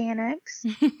have your Xanax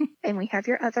and we have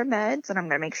your other meds and I'm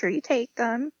going to make sure you take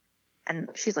them. And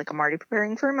she's like, I'm already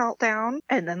preparing for a meltdown.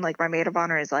 And then like my maid of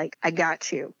honor is like, I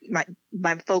got you.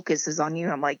 My focus is on you.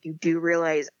 I'm like, you do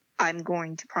realize I'm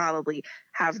going to probably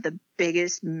have the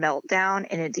biggest meltdown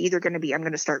and it's either going to be I'm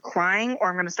going to start crying or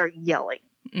I'm going to start yelling.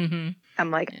 Mm-hmm.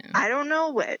 I'm like, yeah. I don't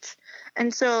know which.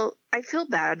 And so I feel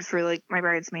bad for like my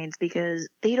bridesmaids because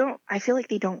I feel like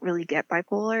they don't really get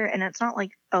bipolar. And it's not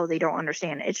like, oh, they don't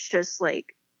understand. It's just like,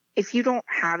 if you don't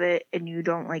have it and you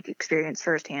don't like experience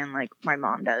firsthand, like my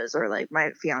mom does, or like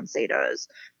my fiance does,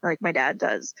 or like my dad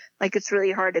does, like it's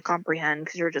really hard to comprehend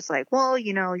because you're just like, well,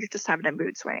 you're just having a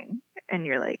mood swing. And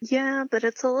you're like, yeah, but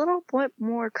it's a little bit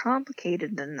more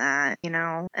complicated than that,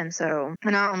 And so,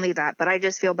 and not only that, but I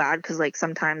just feel bad because like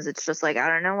sometimes it's just like, I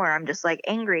don't know where I'm just like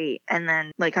angry. And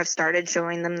then like I've started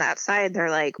showing them that side. They're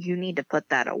like, you need to put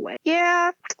that away.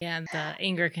 Yeah. Yeah, the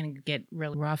anger can get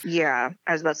really rough. Yeah.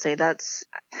 I was about to say that's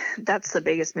the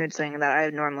biggest mood swing that I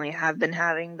normally have been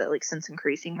having, but like since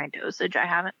increasing my dosage, I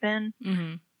haven't been.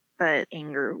 Mm-hmm. But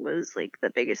anger was like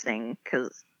the biggest thing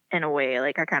because in a way,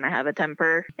 like I kind of have a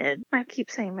temper and I keep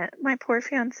saying that my poor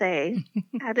fiance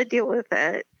had to deal with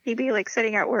it. He'd be like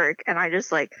sitting at work and I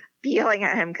just like be yelling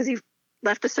at him because he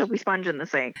left a soapy sponge in the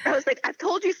sink. I was like, I've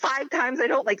told you 5 times I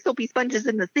don't like soapy sponges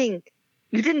in the sink.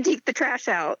 You didn't take the trash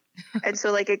out. And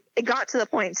so like it got to the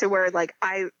point to where like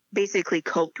I basically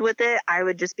coped with it. I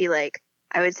would just be like,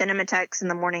 I would send him a text in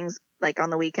the mornings, like on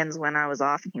the weekends when I was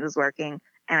off and he was working.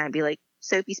 And I'd be like,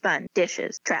 soapy sponge,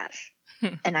 dishes, trash.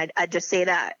 And I'd just say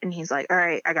that. And he's like, all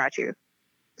right, I got you.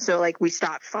 So like we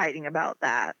stopped fighting about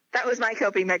that. That was my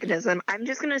coping mechanism. I'm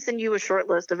just going to send you a short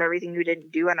list of everything you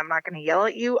didn't do. And I'm not going to yell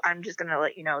at you. I'm just going to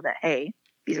let you know that, hey,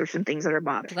 these are some things that are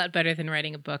bothering. A lot better than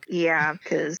writing a book. Yeah,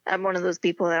 because I'm one of those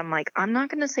people that I'm like, I'm not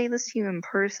going to say this to you in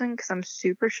person because I'm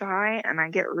super shy and I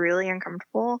get really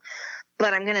uncomfortable.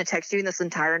 But I'm going to text you this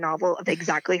entire novel of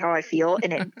exactly how I feel.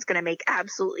 And it's going to make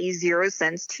absolutely 0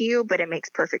 sense to you, but it makes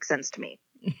perfect sense to me.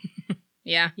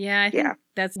 Yeah. Yeah. I think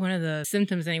that's one of the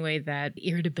symptoms anyway, that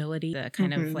irritability, the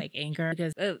kind of like anger.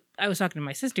 Because I was talking to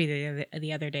my sister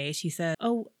the other day. She said,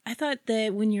 oh, I thought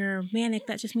that when you're manic,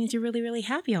 that just means you're really, really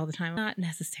happy all the time. Not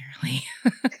necessarily.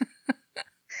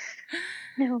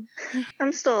 No,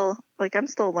 I'm still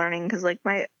learning because like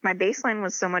my baseline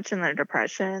was so much in the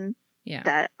depression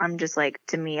that I'm just like,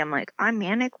 to me, I'm like, I'm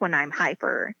manic when I'm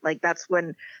hyper. Like that's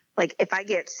when, like if I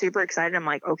get super excited, I'm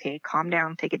like, okay, calm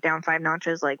down, take it down 5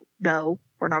 notches. Like, no,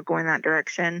 we're not going that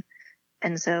direction.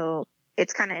 And so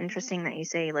it's kind of interesting that you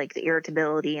say like the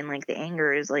irritability and like the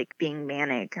anger is like being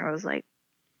manic. I was like,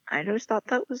 I just thought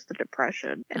that was the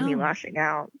depression and me lashing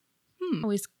out. I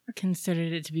always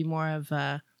considered it to be more of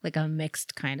like a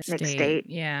mixed kind of state.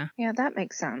 Yeah. Yeah, that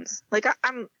makes sense. Like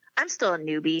I'm still a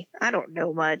newbie. I don't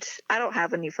know much. I don't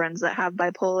have any friends that have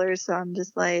bipolar, so I'm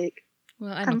just like,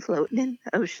 well, I'm floating in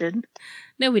the ocean.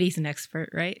 Nobody's an expert,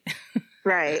 right?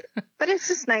 Right. But it's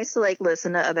just nice to like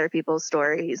listen to other people's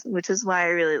stories, which is why I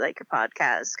really like your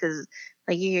podcast, because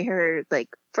like you hear like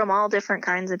from all different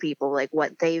kinds of people, like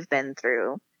what they've been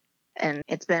through. And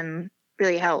it's been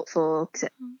really helpful,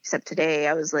 except today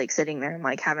I was like sitting there and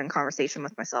like having a conversation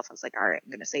with myself. I was like, all right,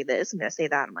 I'm going to say this, I'm going to say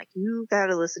that. I'm like, you got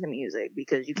to listen to music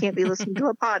because you can't be listening to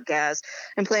a podcast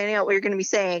and planning out what you're going to be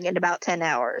saying in about 10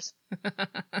 hours.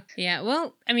 Yeah,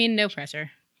 well, I mean, no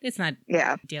pressure. It's not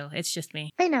a big deal. It's just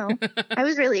me. I know. I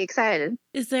was really excited.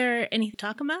 Is there anything to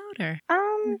talk about or?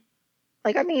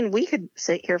 Like, I mean, we could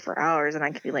sit here for hours and I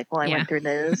could be like, well, I went through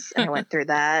this and I went through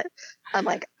that. I'm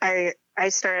like, I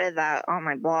started that on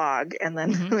my blog and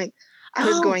then like I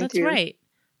was going through.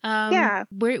 That's right.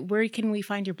 Where can we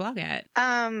find your blog at?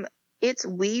 It's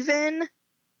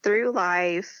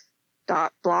weavingthroughlife.blogspot.com.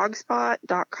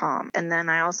 weavin.blogspot.com. And then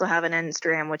I also have an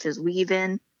Instagram, which is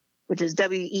weavin, which is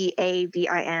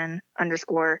WEAVIN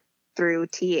 _ through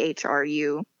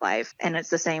THRU life. And it's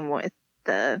the same with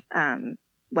the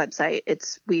website.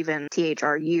 It's weavin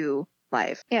THRU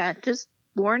life. Yeah, just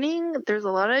warning, there's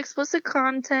a lot of explicit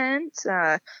content.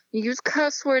 You use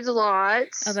cuss words a lot.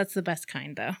 Oh, that's the best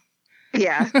kind, though.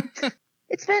 Yeah.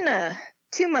 It's been a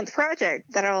 2-month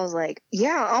project that I was like,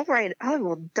 yeah, all right, I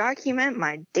will document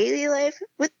my daily life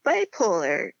with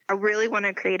bipolar. I really want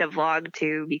to create a vlog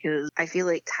too, because I feel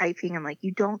like typing, I'm like,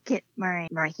 you don't get my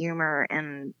humor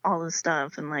and all this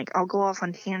stuff. And like, I'll go off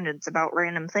on tangents about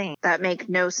random things that make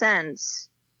no sense.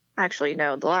 Actually,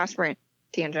 no, the last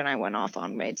tangent I went off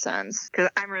on made sense, because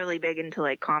I'm really big into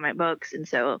like comic books. And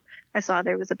so I saw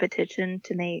there was a petition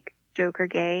to make Joker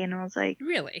gay, and I was like,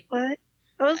 really? What?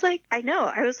 I was like, I know.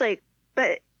 I was like,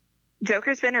 but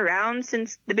Joker's been around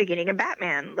since the beginning of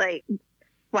Batman. Like,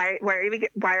 why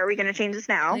are we going to change this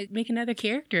now? Like, make another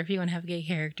character if you want to have a gay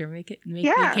character. Make a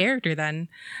character then.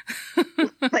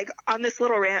 Like, on this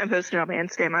little rant I posted on my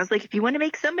Instagram, I was like, if you want to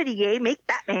make somebody gay, make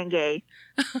Batman gay.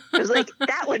 I was like,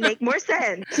 that would make more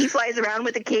sense. He flies around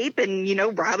with a cape, and, you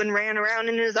know, Robin ran around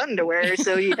in his underwear.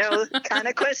 So, you know, kind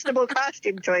of questionable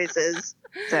costume choices.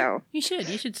 So You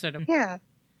should start them.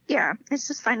 Yeah, it's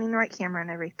just finding the right camera and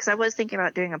everything. Because I was thinking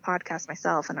about doing a podcast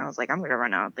myself, and I was like, I'm going to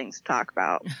run out of things to talk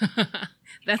about.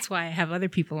 That's why I have other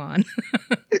people on.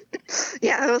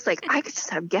 Yeah, I was like, I could just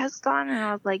have guests on, and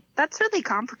I was like, that's really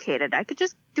complicated. I could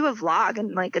just do a vlog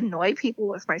and like annoy people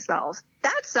with myself.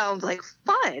 That sounds like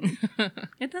fun.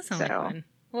 It does sound like fun.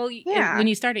 Well, yeah. When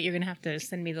you start it, you're going to have to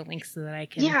send me the links so that I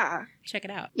can check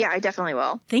it out. Yeah, I definitely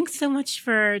will. Thanks so much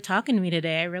for talking to me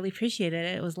today. I really appreciate it.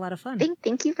 It was a lot of fun.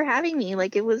 Thank you for having me.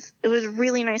 Like, it was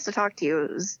really nice to talk to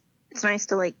you. It's nice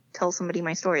to like tell somebody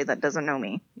my story that doesn't know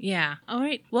me. Yeah. All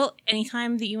right. Well,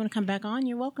 anytime that you want to come back on,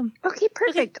 you're welcome. Okay,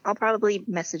 perfect. Okay. I'll probably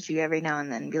message you every now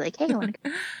and then and be like, hey,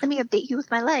 let me update you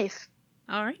with my life.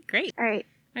 All right. Great. All right.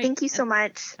 Thank you so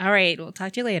much. All right. We'll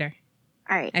talk to you later.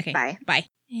 All right. Okay. Bye. Bye.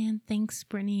 And thanks,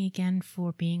 Brittany, again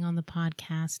for being on the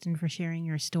podcast and for sharing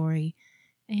your story.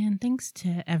 And thanks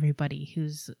to everybody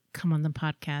who's come on the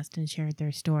podcast and shared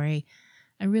their story.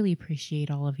 I really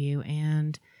appreciate all of you.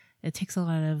 And it takes a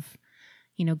lot of,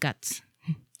 guts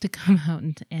to come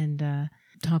out and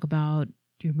talk about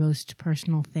your most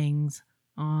personal things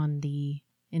on the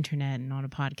internet and on a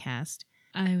podcast.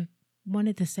 I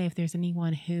wanted to say, if there's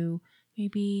anyone who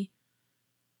maybe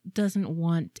doesn't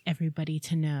want everybody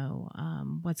to know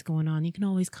what's going on, you can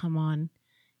always come on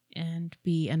and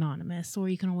be anonymous, or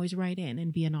you can always write in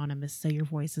and be anonymous so your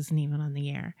voice isn't even on the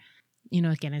air.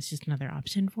 Again, it's just another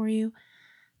option for you.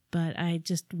 But I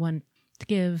just want to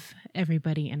give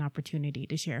everybody an opportunity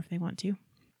to share if they want to.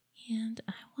 And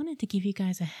I wanted to give you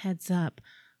guys a heads up.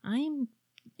 I'm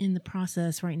in the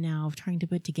process right now of trying to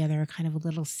put together a kind of a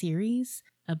little series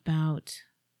about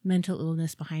mental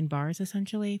illness behind bars,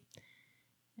 essentially.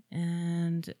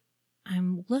 And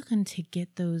I'm looking to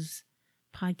get those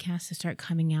podcasts to start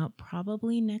coming out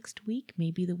probably next week,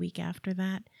 maybe the week after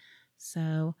that.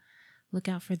 So look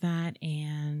out for that.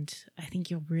 And I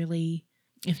think you'll really,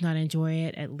 if not enjoy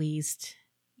it, at least,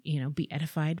 be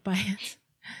edified by it.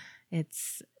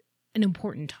 It's an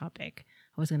important topic.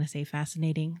 I was going to say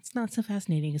fascinating. It's not so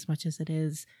fascinating as much as it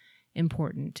is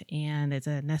important. And it's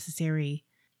a necessary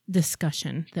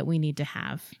discussion that we need to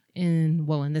have in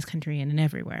this country and in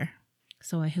everywhere.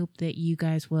 So I hope that you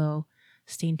guys will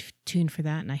stay tuned for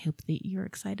that, and I hope that you're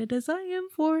excited as I am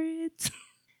for it.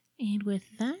 And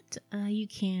with that, you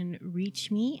can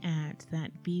reach me at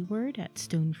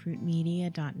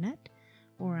thatbword@stonefruitmedia.net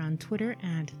or on Twitter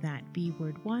at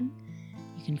thatbword1.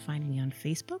 You can find me on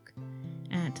Facebook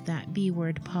at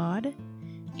thatbwordpod,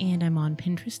 and I'm on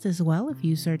Pinterest as well if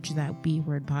you search That B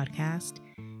Word Podcast.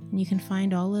 And you can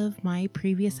find all of my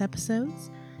previous episodes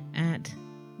at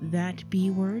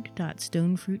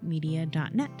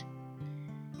thatbword.stonefruitmedia.net.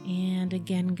 And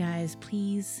again, guys,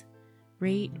 please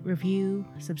rate, review,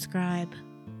 subscribe.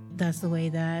 That's the way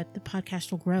that the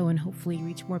podcast will grow and hopefully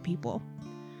reach more people.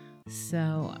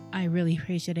 So I really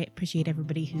appreciate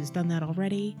everybody who's done that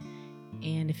already.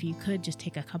 And if you could just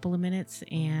take a couple of minutes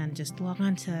and just log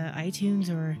on to iTunes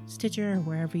or Stitcher or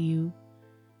wherever you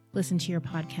listen to your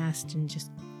podcast and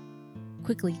just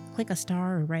quickly click a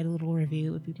star or write a little review,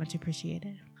 it would be much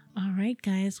appreciated. All right,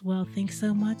 guys. Well, thanks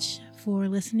so much for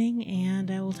listening,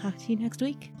 and I will talk to you next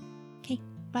week. Okay,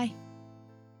 bye.